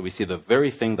ears. So we see the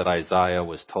very thing that Isaiah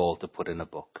was told to put in a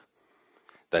book.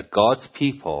 that God's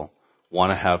people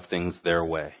want to have things their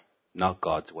way, not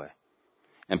God's way.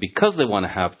 And because they want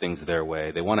to have things their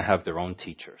way, they want to have their own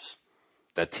teachers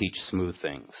that teach smooth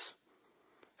things,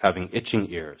 having itching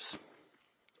ears.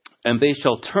 And they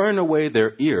shall turn away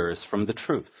their ears from the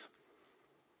truth.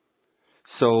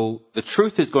 So the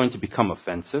truth is going to become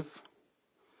offensive.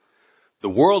 The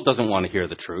world doesn't want to hear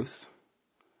the truth.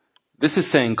 This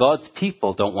is saying God's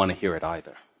people don't want to hear it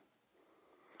either.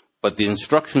 But the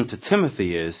instruction to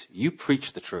Timothy is, you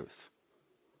preach the truth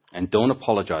and don't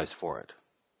apologize for it.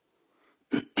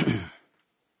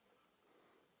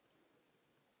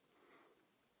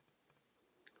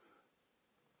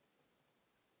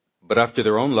 But after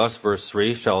their own lust, verse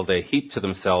 3, shall they heap to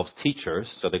themselves teachers.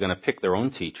 So they're going to pick their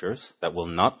own teachers that will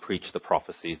not preach the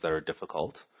prophecies that are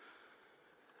difficult,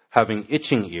 having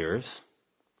itching ears,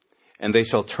 and they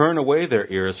shall turn away their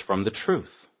ears from the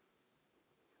truth,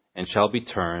 and shall be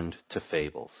turned to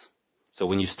fables. So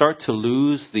when you start to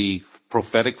lose the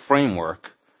prophetic framework,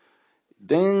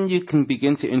 then you can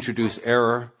begin to introduce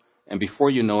error, and before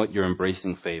you know it, you're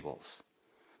embracing fables.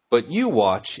 But you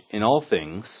watch in all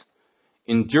things,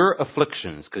 endure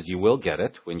afflictions, because you will get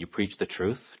it when you preach the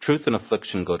truth. Truth and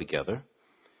affliction go together.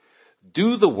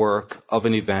 Do the work of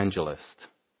an evangelist.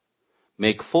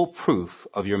 Make full proof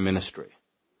of your ministry.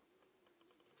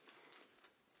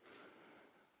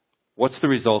 What's the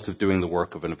result of doing the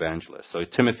work of an evangelist? So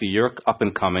Timothy, you're up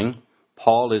and coming.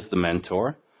 Paul is the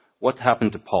mentor. What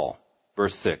happened to Paul?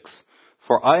 Verse 6.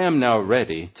 For I am now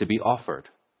ready to be offered,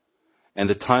 and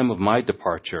the time of my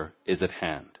departure is at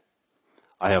hand.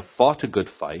 I have fought a good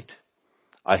fight.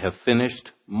 I have finished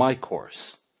my course,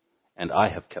 and I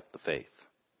have kept the faith.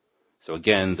 So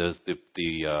again,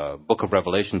 the book of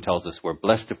Revelation tells us we're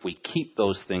blessed if we keep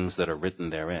those things that are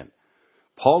written therein.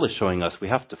 Paul is showing us we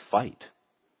have to fight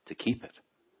to keep it.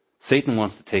 Satan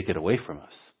wants to take it away from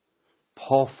us.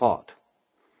 Paul fought.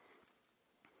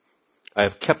 I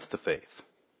have kept the faith.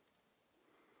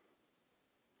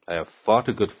 I have fought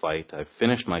a good fight. I've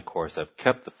finished my course. I've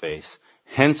kept the faith.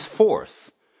 Henceforth,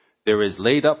 there is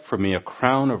laid up for me a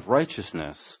crown of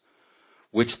righteousness,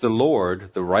 which the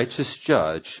Lord, the righteous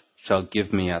judge, shall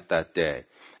give me at that day.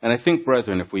 And I think,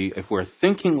 brethren, if we're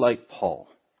thinking like Paul,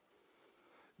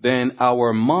 then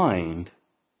our mind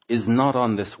is not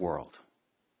on this world.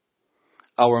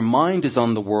 Our mind is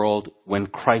on the world when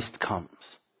Christ comes.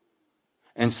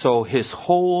 And so his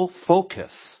whole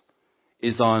focus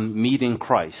is on meeting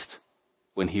Christ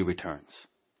when he returns.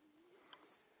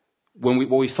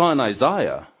 What we saw in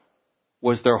Isaiah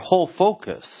was their whole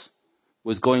focus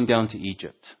was going down to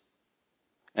Egypt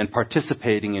and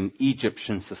participating in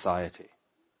Egyptian society.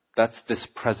 That's this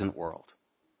present world.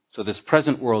 So this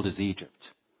present world is Egypt.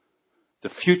 The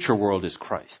future world is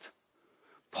Christ.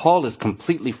 Paul is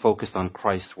completely focused on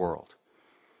Christ's world.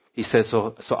 He says,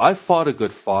 so I fought a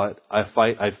good fight.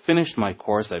 I've finished my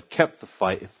course. I've kept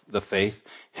the faith.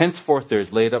 Henceforth there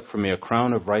is laid up for me a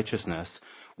crown of righteousness,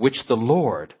 which the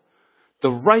Lord, the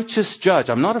righteous judge,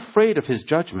 I'm not afraid of his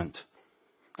judgment.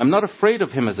 I'm not afraid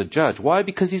of him as a judge. Why?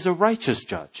 Because he's a righteous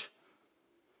judge.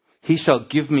 He shall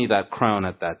give me that crown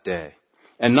at that day.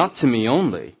 And not to me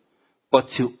only, but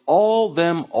to all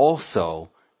them also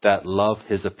that love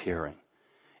his appearing.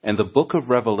 And the book of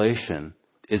Revelation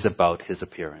is about his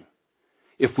appearing.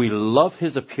 If we love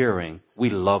his appearing, we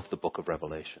love the book of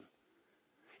Revelation.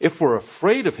 If we're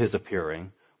afraid of his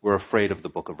appearing, we're afraid of the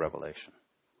book of Revelation.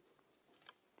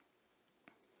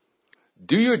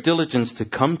 Do your diligence to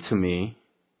come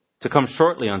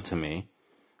shortly unto me.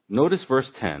 Notice verse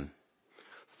 10.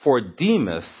 For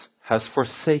Demas has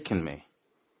forsaken me,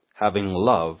 having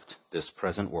loved this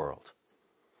present world.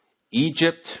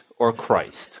 Egypt or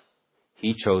Christ?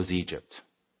 He chose Egypt.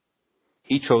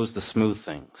 He chose the smooth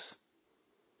things.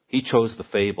 He chose the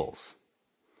fables.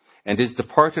 And is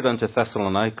departed unto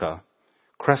Thessalonica,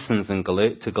 Crescens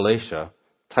to Galatia,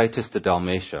 Titus to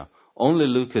Dalmatia. Only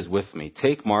Luke is with me.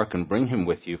 Take Mark and bring him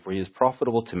with you, for he is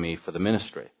profitable to me for the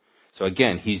ministry. So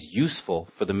again, he's useful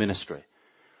for the ministry.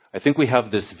 I think we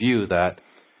have this view that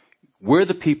we're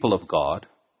the people of God,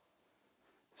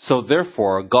 so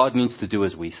therefore God needs to do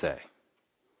as we say.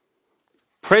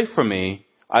 Pray for me,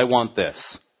 I want this.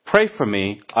 Pray for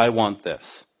me, I want this.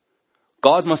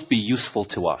 God must be useful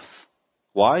to us.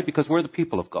 Why? Because we're the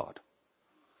people of God.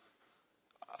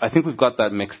 I think we've got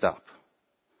that mixed up.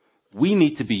 We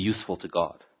need to be useful to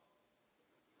God.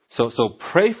 So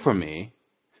pray for me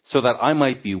so that I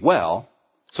might be well,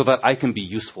 so that I can be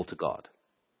useful to God.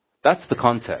 That's the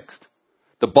context.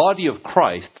 The body of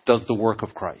Christ does the work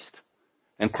of Christ.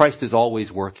 And Christ is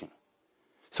always working.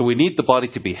 So we need the body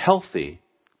to be healthy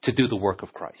to do the work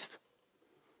of Christ.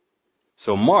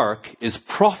 So Mark is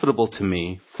profitable to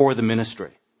me for the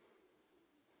ministry.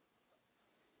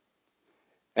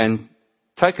 And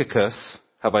Tychicus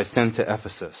have I sent to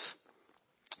Ephesus.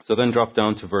 So then drop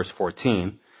down to verse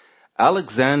 14.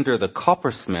 Alexander the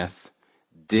coppersmith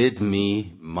did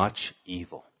me much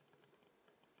evil.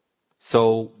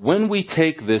 So when we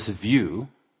take this view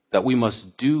that we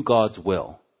must do God's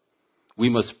will, we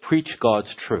must preach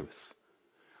God's truth,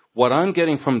 what I'm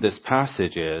getting from this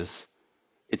passage is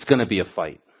it's going to be a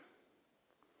fight.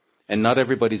 And not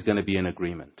everybody's going to be in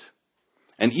agreement.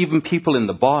 And even people in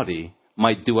the body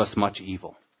might do us much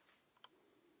evil.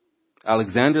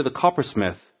 Alexander the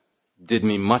coppersmith did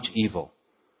me much evil.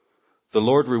 The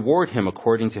Lord reward him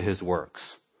according to his works.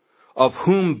 Of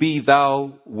whom be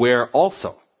thou ware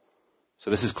also.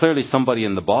 So this is clearly somebody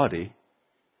in the body.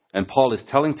 And Paul is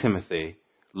telling Timothy,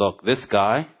 look, this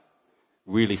guy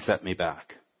really set me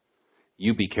back.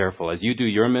 You be careful. As you do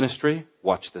your ministry,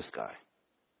 watch this guy.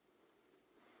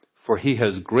 For he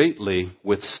has greatly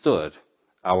withstood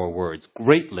our words.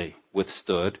 Greatly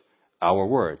withstood our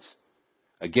words.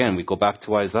 Again, we go back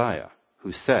to Isaiah,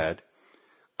 who said,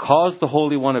 cause the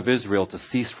Holy One of Israel to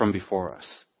cease from before us.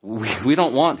 We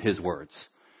don't want his words.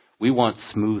 We want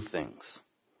smooth things.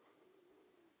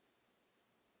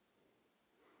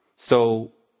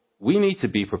 So we need to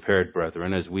be prepared,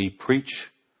 brethren, as we preach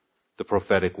the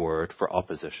prophetic word for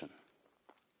opposition,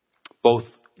 both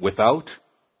without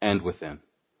and within.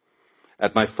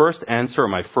 At my first answer, or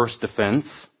my first defense,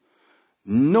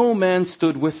 no man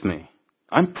stood with me.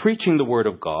 I'm preaching the word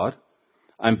of God.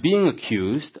 I'm being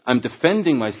accused. I'm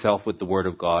defending myself with the word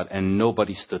of God, and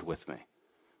nobody stood with me.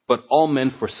 But all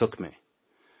men forsook me.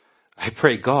 I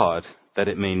pray God that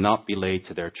it may not be laid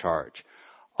to their charge.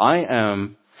 I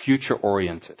am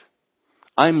future-oriented.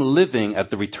 I'm living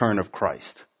at the return of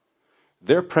Christ.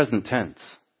 They're present tense.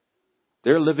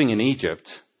 They're living in Egypt,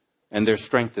 and their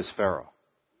strength is Pharaoh.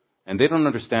 And they don't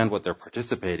understand what they're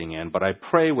participating in. But I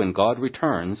pray when God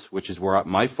returns, which is where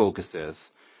my focus is,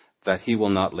 that he will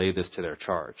not lay this to their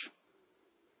charge.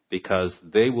 Because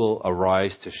they will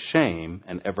arise to shame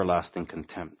and everlasting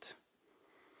contempt.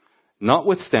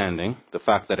 Notwithstanding the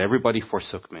fact that everybody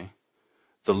forsook me,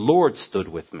 the Lord stood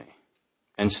with me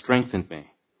and strengthened me,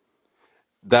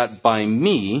 that by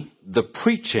me the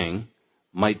preaching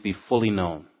might be fully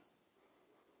known.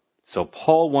 So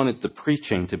Paul wanted the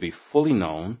preaching to be fully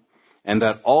known, and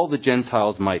that all the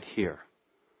Gentiles might hear.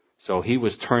 So he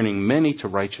was turning many to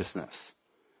righteousness.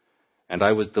 And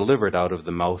I was delivered out of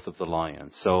the mouth of the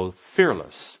lion. So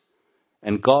fearless.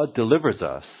 And God delivers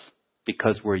us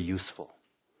because we're useful.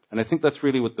 And I think that's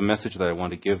really what the message that I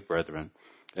want to give, brethren.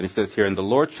 And he says here, and the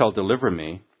Lord shall deliver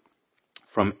me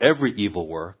from every evil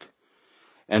work,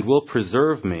 and will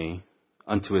preserve me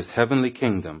unto his heavenly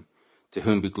kingdom, to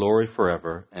whom be glory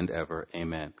forever and ever.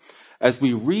 Amen. As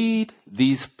we read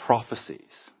these prophecies,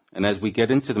 and as we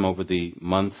get into them over the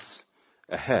months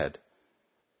ahead,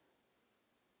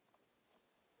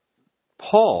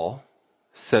 Paul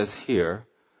says here,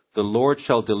 the Lord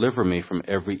shall deliver me from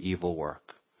every evil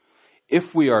work.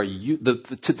 If we are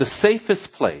to the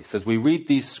safest place, as we read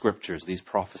these scriptures, these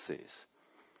prophecies,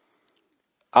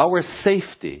 our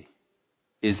safety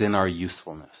is in our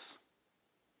usefulness.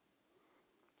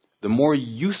 The more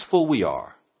useful we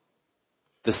are,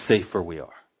 the safer we are.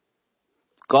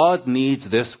 God needs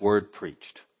this word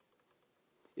preached.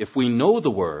 If we know the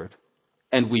word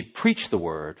and we preach the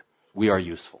word, we are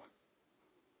useful.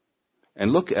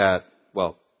 And look at,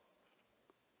 well,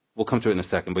 we'll come to it in a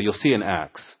second, but you'll see in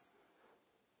Acts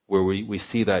where we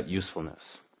see that usefulness.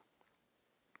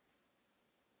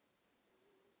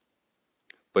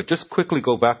 But just quickly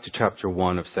go back to chapter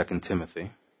 1 of 2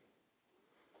 Timothy.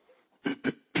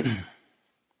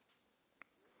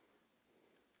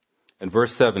 In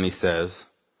verse 7 he says,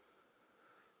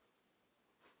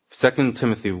 2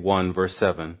 Timothy 1 verse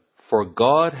 7, for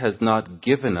God has not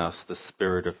given us the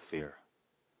spirit of fear.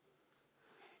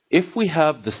 If we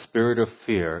have the spirit of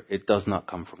fear, it does not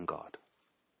come from God.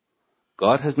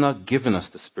 God has not given us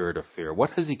the spirit of fear.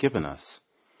 What has he given us?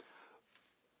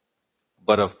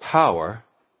 But of power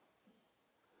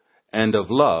and of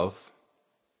love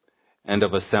and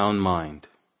of a sound mind.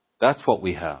 That's what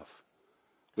we have.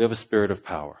 We have a spirit of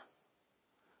power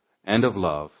and of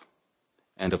love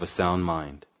and of a sound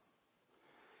mind.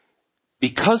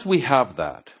 Because we have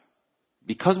that,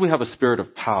 because we have a spirit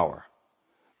of power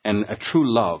and a true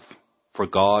love for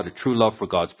God, a true love for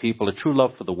God's people, a true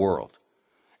love for the world,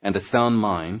 and a sound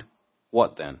mind,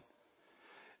 what then?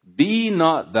 Be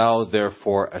not thou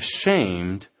therefore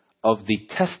ashamed of the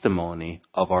testimony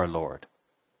of our Lord.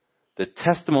 The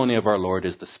testimony of our Lord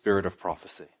is the spirit of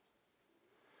prophecy.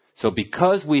 So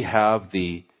because we have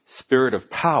the spirit of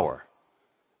power,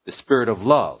 the spirit of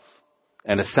love,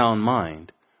 and a sound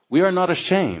mind, we are not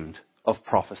ashamed of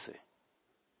prophecy.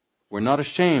 We're not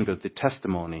ashamed of the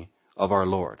testimony of our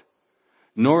Lord,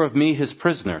 nor of me, his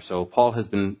prisoner. So Paul has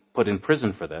been put in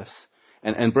prison for this.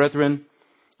 And brethren,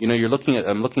 you know,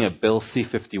 I'm looking at Bill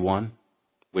C-51,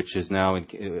 which is now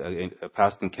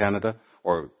passed in Canada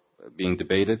or being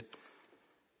debated.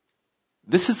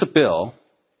 This is a bill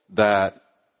that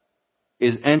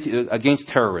is against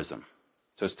terrorism.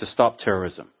 So it's to stop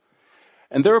terrorism.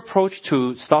 And their approach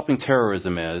to stopping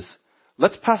terrorism is,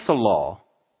 let's pass a law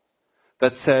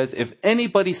that says if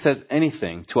anybody says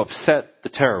anything to upset the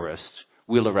terrorists,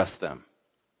 we'll arrest them.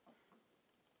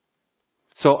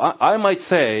 So I might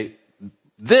say,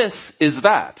 this is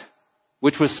that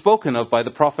which was spoken of by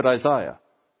the prophet Isaiah.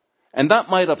 And that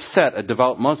might upset a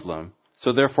devout Muslim,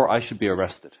 so therefore I should be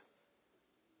arrested.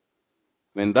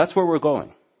 I mean, that's where we're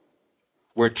going,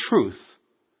 where truth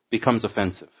becomes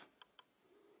offensive,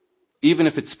 even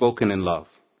if it's spoken in love.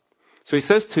 So he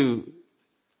says to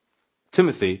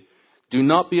Timothy, do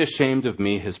not be ashamed of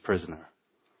me, his prisoner.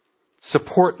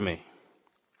 Support me,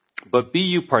 but be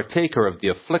you partaker of the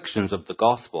afflictions of the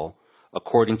gospel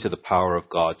according to the power of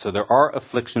God. So there are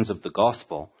afflictions of the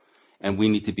gospel, and we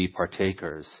need to be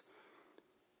partakers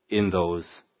in those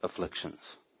afflictions.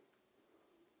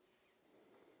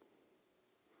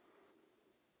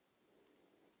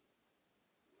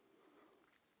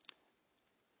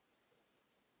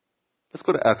 Let's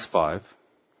go to Acts 5.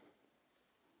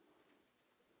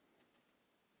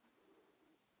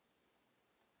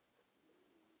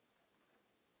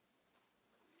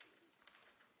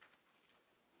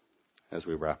 As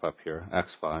we wrap up here,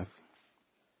 Acts 5.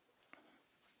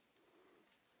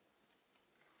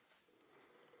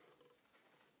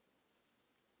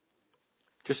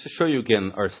 Just to show you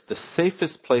again, the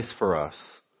safest place for us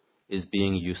is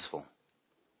being useful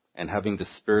and having the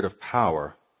spirit of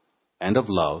power and of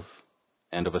love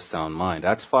and of a sound mind.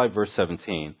 Acts 5, verse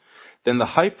 17. Then the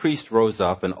high priest rose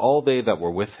up, and all they that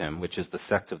were with him, which is the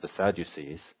sect of the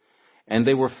Sadducees, and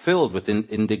they were filled with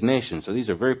indignation. So these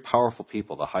are very powerful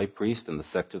people, the high priest and the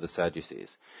sect of the Sadducees.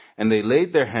 And they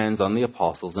laid their hands on the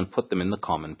apostles and put them in the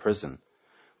common prison.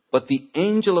 But the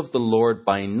angel of the Lord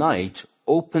by night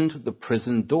opened the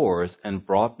prison doors and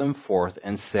brought them forth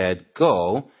and said,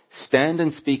 go, stand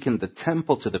and speak in the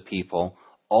temple to the people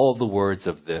all the words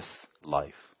of this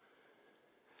life.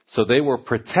 So they were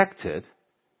protected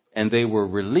and they were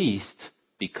released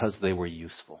because they were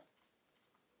useful.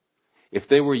 If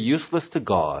they were useless to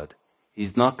God,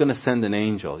 he's not going to send an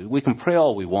angel. We can pray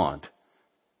all we want.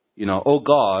 You know, oh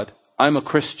God, I'm a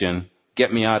Christian,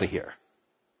 get me out of here.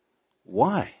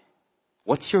 Why?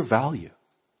 What's your value?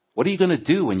 What are you going to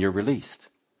do when you're released?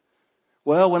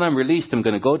 Well, when I'm released, I'm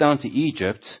going to go down to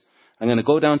Egypt, I'm going to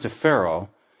go down to Pharaoh,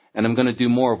 and I'm going to do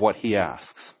more of what he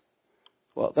asks.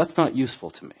 Well, that's not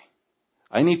useful to me.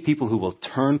 I need people who will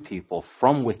turn people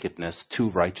from wickedness to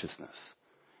righteousness.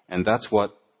 And that's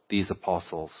what these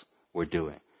apostles were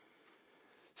doing.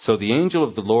 So the angel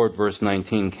of the Lord, verse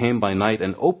 19, came by night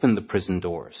and opened the prison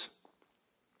doors.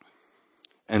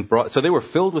 So they were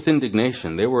filled with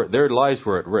indignation. Their lives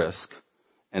were at risk.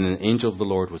 And an angel of the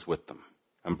Lord was with them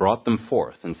and brought them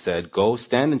forth and said, go,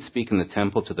 stand and speak in the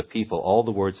temple to the people all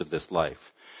the words of this life.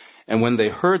 And when they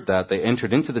heard that, they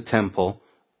entered into the temple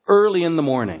early in the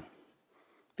morning.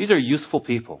 These are useful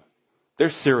people. They're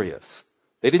serious.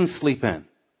 They didn't sleep in.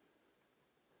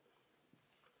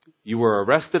 You were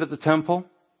arrested at the temple.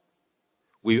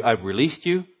 I've released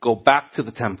you. Go back to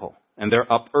the temple. And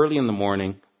they're up early in the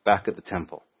morning back at the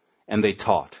temple. And they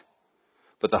taught.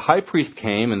 But the high priest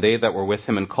came, and they that were with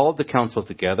him, and called the council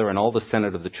together, and all the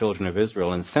senate of the children of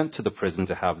Israel, and sent to the prison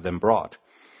to have them brought.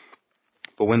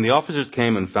 But when the officers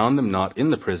came and found them not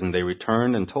in the prison, they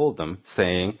returned and told them,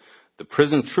 saying, the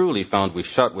prison truly found we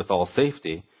shut with all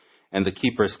safety, and the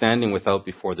keeper standing without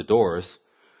before the doors.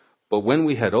 But when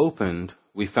we had opened,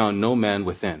 we found no man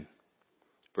within.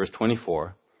 Verse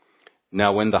 24.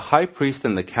 Now when the high priest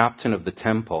and the captain of the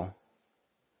temple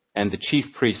and the chief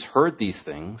priests heard these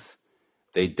things,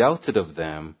 they doubted of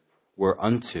them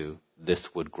whereunto this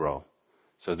would grow.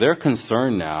 So they're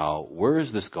concerned now, where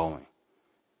is this going?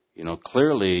 You know,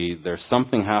 clearly there's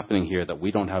something happening here that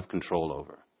we don't have control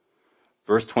over.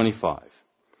 Verse 25.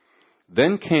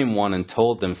 Then came one and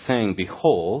told them, saying,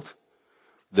 behold,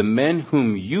 the men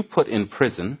whom you put in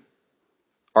prison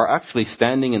are actually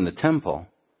standing in the temple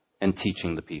and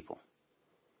teaching the people.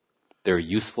 They're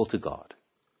useful to God.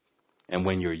 And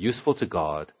when you're useful to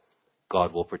God,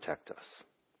 God will protect us.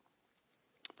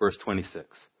 Verse 26.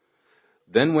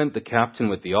 Then went the captain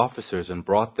with the officers and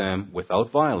brought them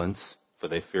without violence, for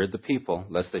they feared the people,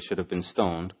 lest they should have been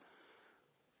stoned,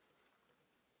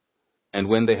 And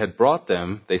when they had brought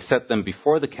them, they set them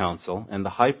before the council, and the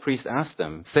high priest asked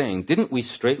them, saying, "Didn't we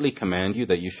straitly command you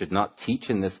that you should not teach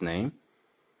in this name?"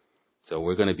 So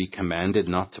we're going to be commanded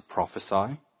not to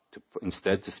prophesy,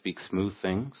 instead to speak smooth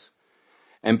things.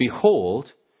 "And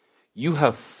behold, you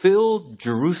have filled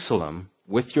Jerusalem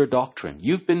with your doctrine."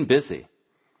 You've been busy.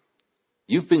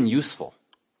 You've been useful.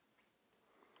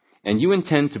 "And you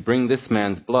intend to bring this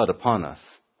man's blood upon us."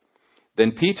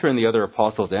 Then Peter and the other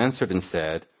apostles answered and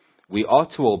said, "We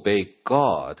ought to obey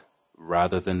God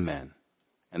rather than men."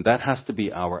 And that has to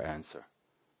be our answer.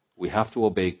 We have to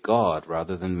obey God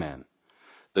rather than men.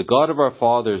 "The God of our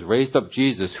fathers raised up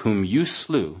Jesus, whom you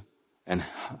slew and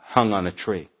hung on a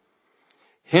tree.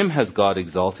 Him has God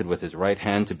exalted with his right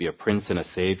hand to be a prince and a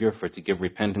savior, for to give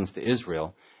repentance to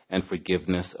Israel and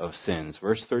forgiveness of sins."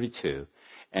 Verse 32,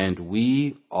 "And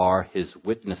we are his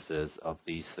witnesses of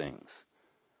these things."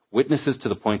 Witnesses to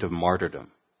the point of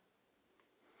martyrdom.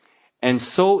 "And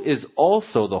so is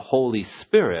also the Holy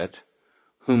Spirit,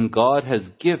 whom God has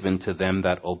given to them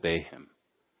that obey him."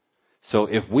 So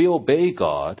if we obey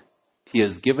God, he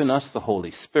has given us the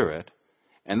Holy Spirit,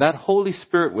 and that Holy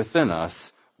Spirit within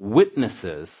us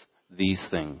witnesses these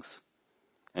things.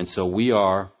 And so we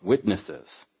are witnesses.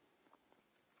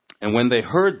 And when they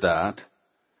heard that,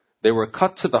 they were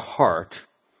cut to the heart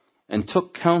and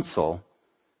took counsel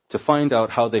to find out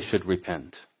how they should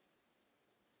repent.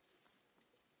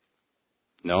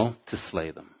 No, to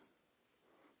slay them.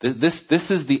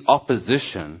 This is the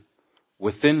opposition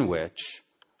within which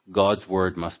God's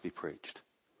word must be preached.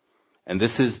 And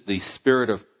this is the spirit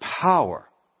of power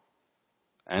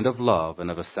and of love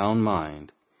and of a sound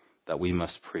mind that we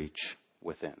must preach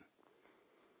within.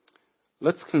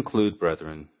 Let's conclude,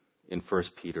 brethren, in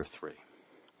 1 Peter 3.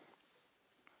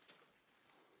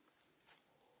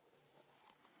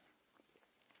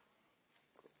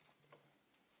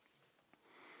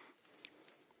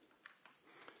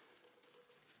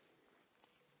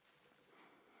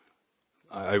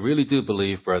 I really do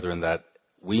believe, brethren, that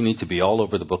we need to be all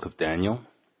over the book of Daniel.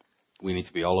 We need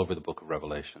to be all over the book of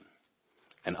Revelation.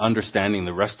 And understanding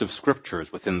the rest of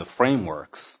scriptures within the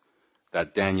frameworks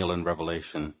that Daniel and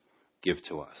Revelation give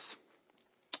to us.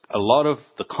 A lot of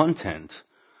the content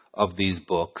of these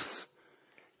books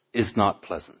is not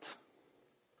pleasant.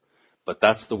 But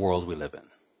that's the world we live in.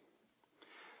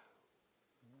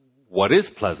 What is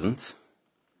pleasant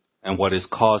and what is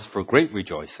cause for great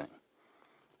rejoicing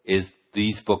is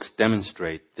these books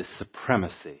demonstrate the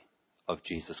supremacy of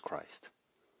Jesus Christ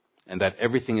and that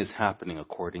everything is happening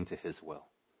according to his will.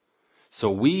 So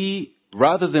we,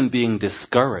 rather than being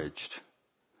discouraged,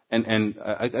 and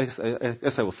I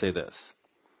guess I will say this,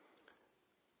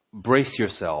 brace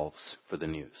yourselves for the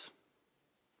news.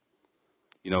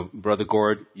 You know, Brother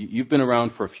Gord, you've been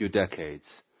around for a few decades.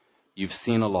 You've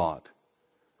seen a lot.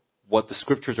 What the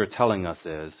scriptures are telling us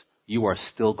is you are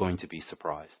still going to be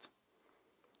surprised.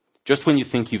 Just when you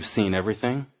think you've seen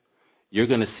everything, you're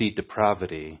going to see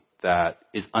depravity that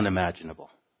is unimaginable.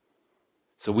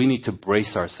 So we need to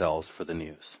brace ourselves for the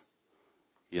news.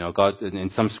 You know, God, in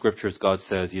some scriptures, God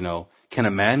says, you know, can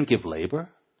a man give labor?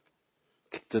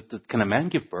 Can a man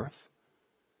give birth?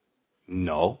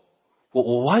 No.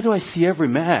 Well, why do I see every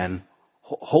man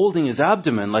holding his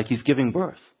abdomen like he's giving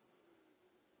birth?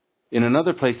 In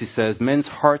another place, he says, men's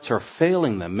hearts are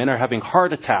failing them. Men are having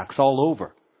heart attacks all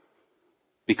over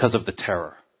because of the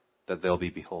terror that they'll be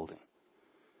beholding.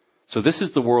 So this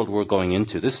is the world we're going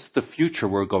into. This is the future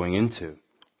we're going into.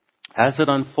 As it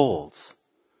unfolds,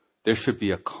 there should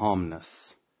be a calmness.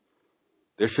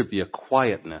 There should be a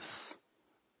quietness.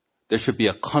 There should be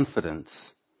a confidence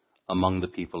among the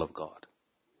people of God.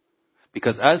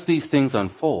 Because as these things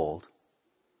unfold,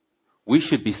 we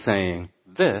should be saying,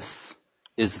 this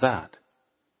is that.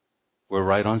 We're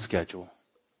right on schedule.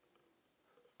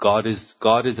 God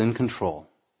is in control,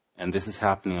 and this is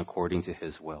happening according to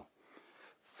his will.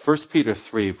 1 Peter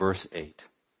 3, verse 8.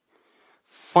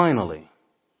 Finally,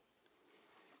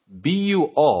 be you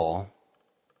all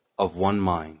of one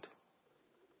mind,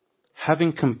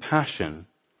 having compassion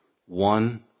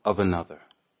one of another.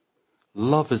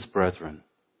 Love as brethren.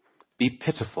 Be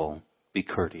pitiful, be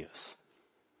courteous.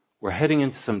 We're heading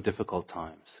into some difficult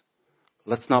times.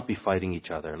 Let's not be fighting each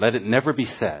other. Let it never be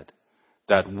said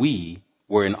that we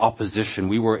were in opposition.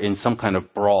 We were in some kind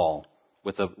of brawl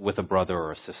with a brother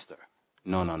or a sister.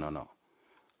 No.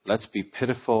 Let's be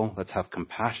pitiful. Let's have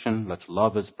compassion. Let's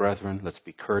love as brethren. Let's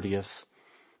be courteous.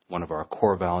 One of our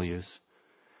core values.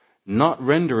 Not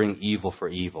rendering evil for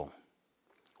evil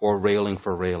or railing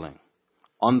for railing.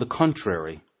 On the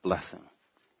contrary, blessing.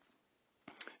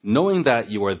 Knowing that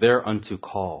you are thereunto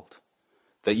called,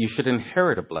 that you should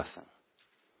inherit a blessing.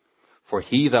 For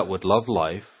he that would love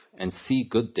life and see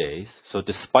good days, so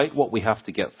despite what we have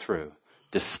to get through,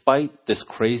 despite this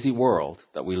crazy world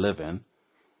that we live in,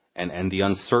 and the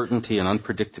uncertainty and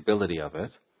unpredictability of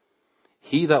it,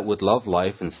 he that would love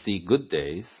life and see good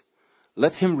days,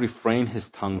 let him refrain his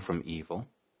tongue from evil,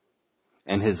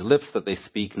 and his lips that they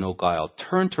speak no guile.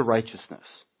 Turn to righteousness.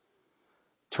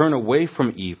 Turn away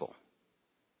from evil.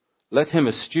 Let him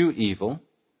eschew evil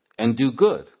and do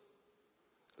good.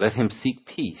 Let him seek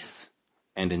peace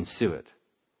and ensue it.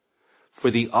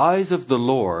 For the eyes of the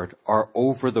Lord are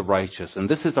over the righteous. And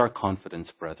this is our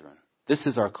confidence, brethren. This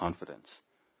is our confidence.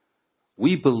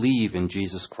 We believe in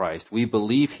Jesus Christ. We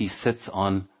believe he sits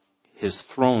on his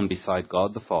throne beside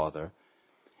God the Father.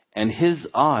 And his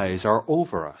eyes are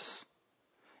over us.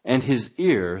 And his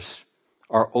ears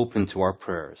are open to our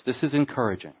prayers. This is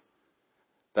encouraging.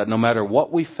 That no matter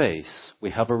what we face,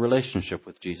 we have a relationship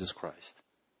with Jesus Christ.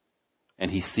 And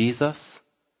he sees us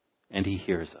and he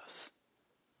hears us.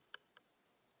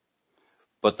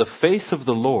 But the face of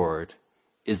the Lord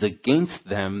is against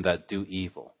them that do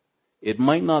evil. It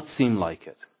might not seem like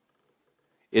it.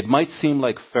 It might seem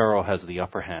like Pharaoh has the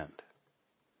upper hand.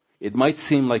 It might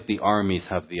seem like the armies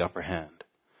have the upper hand.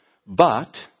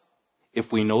 But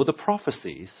if we know the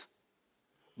prophecies,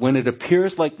 when it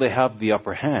appears like they have the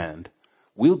upper hand,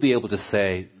 we'll be able to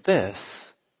say, this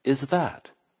is that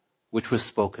which was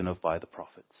spoken of by the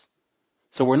prophets.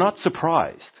 So we're not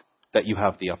surprised that you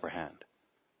have the upper hand.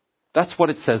 That's what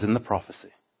it says in the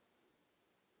prophecy.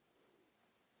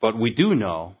 But we do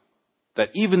know that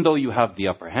even though you have the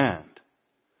upper hand,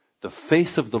 the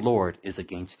face of the Lord is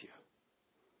against you.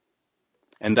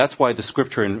 And that's why the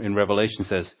scripture in Revelation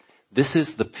says, this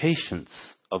is the patience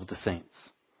of the saints.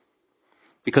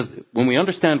 Because when we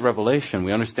understand Revelation,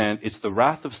 we understand it's the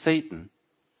wrath of Satan,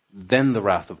 then the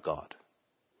wrath of God.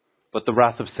 But the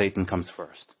wrath of Satan comes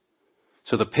first.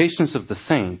 So the patience of the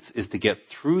saints is to get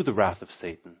through the wrath of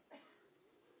Satan,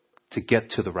 to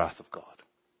get to the wrath of God,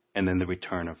 and then the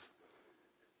return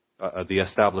of the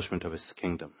establishment of his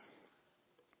kingdom.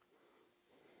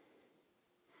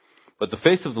 But the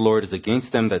face of the Lord is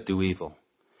against them that do evil.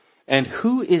 And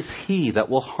who is he that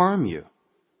will harm you,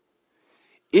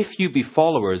 if you be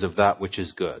followers of that which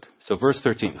is good? So verse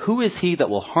 13, who is he that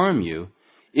will harm you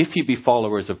if you be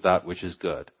followers of that which is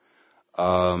good?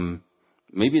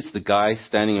 Maybe it's the guy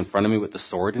standing in front of me with the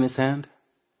sword in his hand.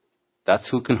 That's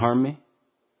who can harm me.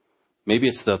 Maybe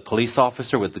it's the police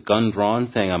officer with the gun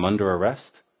drawn saying I'm under arrest.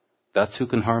 That's who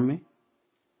can harm me.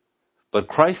 But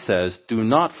Christ says, do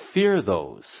not fear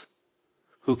those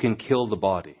who can kill the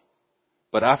body.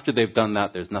 But after they've done that,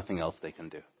 there's nothing else they can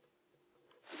do.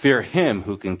 Fear him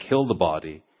who can kill the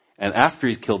body, and after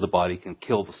he's killed the body, can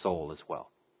kill the soul as well.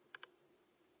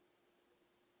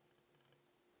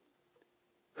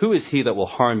 Who is he that will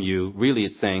harm you? Really,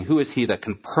 it's saying, who is he that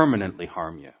can permanently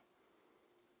harm you?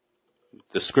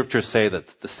 The scriptures say that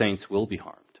the saints will be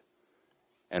harmed.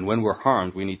 And when we're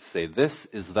harmed, we need to say, this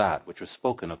is that which was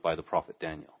spoken of by the prophet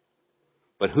Daniel.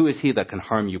 But who is he that can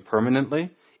harm you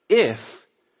permanently? If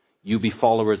you be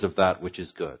followers of that which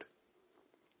is good.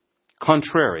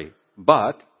 Contrary,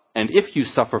 but, and if you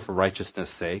suffer for righteousness'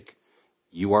 sake,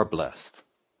 you are blessed.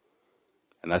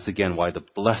 And that's again why the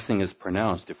blessing is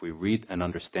pronounced if we read and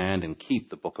understand and keep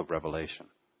the book of Revelation.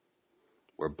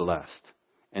 We're blessed.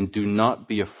 And do not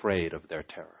be afraid of their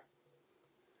terror.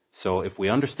 So if we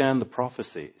understand the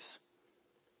prophecies,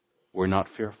 we're not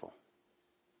fearful.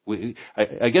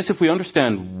 I guess if we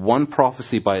understand one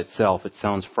prophecy by itself, it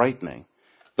sounds frightening.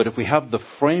 But if we have the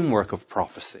framework of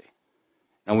prophecy,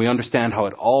 and we understand how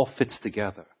it all fits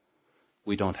together,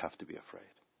 we don't have to be afraid.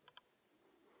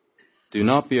 Do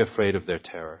not be afraid of their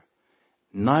terror,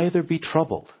 neither be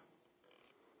troubled.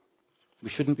 We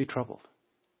shouldn't be troubled.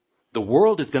 The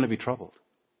world is going to be troubled.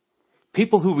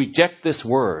 People who reject this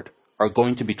word are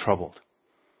going to be troubled.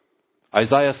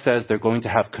 Isaiah says they're going to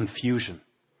have confusion,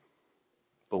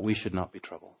 but we should not be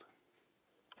troubled.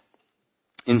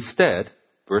 Instead,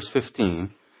 verse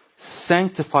 15,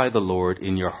 sanctify the Lord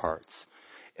in your hearts.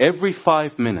 Every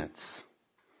 5 minutes,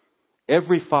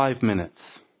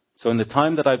 so in the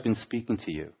time that I've been speaking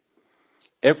to you,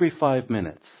 every 5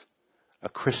 minutes, a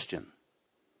Christian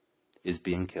is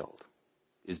being killed,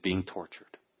 is being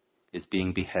tortured, is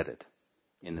being beheaded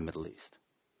in the Middle East.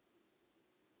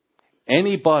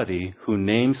 Anybody who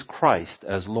names Christ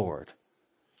as Lord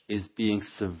is being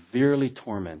severely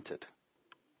tormented.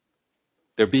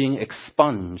 They're being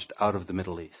expunged out of the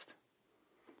Middle East.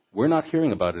 We're not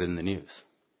hearing about it in the news.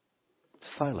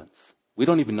 Silence. We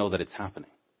don't even know that it's happening.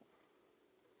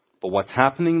 But what's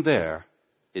happening there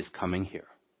is coming here.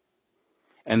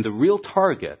 And the real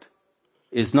target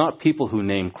is not people who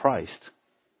name Christ.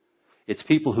 It's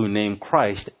people who name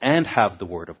Christ and have the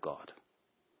Word of God.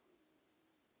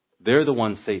 They're the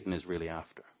ones Satan is really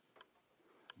after.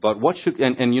 But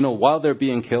while they're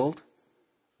being killed,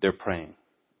 they're praying.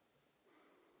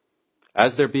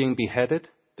 As they're being beheaded,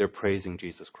 they're praising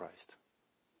Jesus Christ.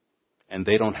 And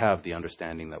they don't have the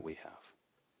understanding that we have.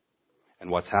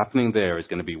 And what's happening there is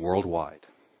going to be worldwide.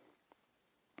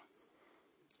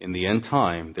 In the end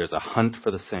time, there's a hunt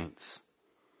for the saints.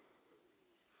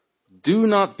 Do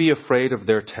not be afraid of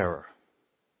their terror,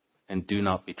 and do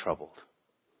not be troubled.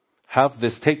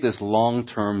 Take this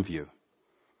long-term view.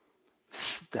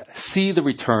 See the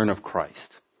return of Christ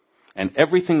and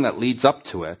everything that leads up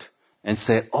to it and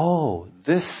say, oh,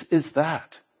 this is that.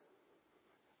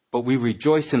 But we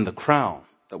rejoice in the crown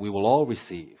that we will all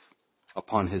receive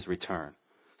upon his return.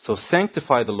 So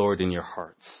sanctify the Lord in your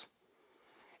hearts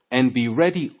and be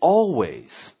ready always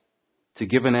to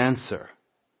give an answer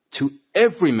to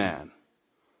every man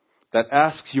that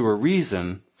asks you a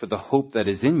reason for the hope that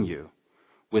is in you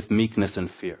with meekness and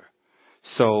fear.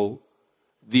 So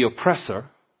the oppressor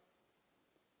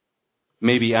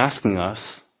may be asking us,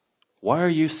 why are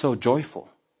you so joyful?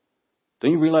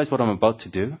 Don't you realize what I'm about to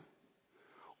do?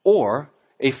 Or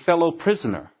a fellow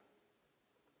prisoner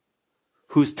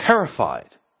who's terrified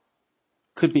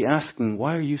could be asking,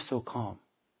 why are you so calm?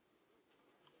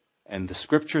 And the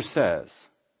scripture says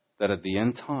that at the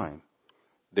end time,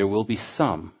 there will be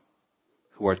some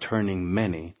who are turning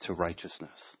many to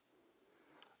righteousness.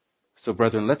 So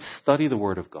brethren, let's study the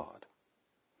Word of God.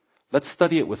 Let's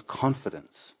study it with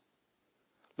confidence.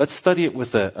 Let's study it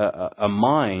with a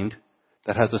mind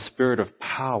that has a spirit of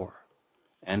power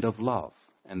and of love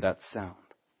and that sound.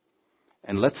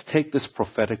 And let's take this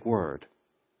prophetic word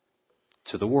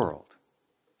to the world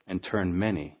and turn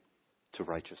many to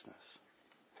righteousness.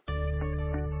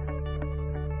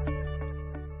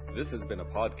 This has been a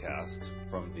podcast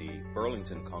from the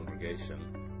Burlington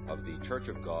congregation of the Church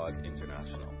of God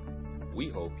International. We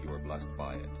hope you are blessed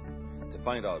by it. To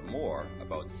find out more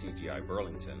about CGI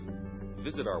Burlington,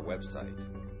 visit our website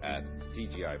at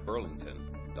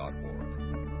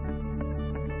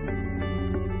cgiburlington.org.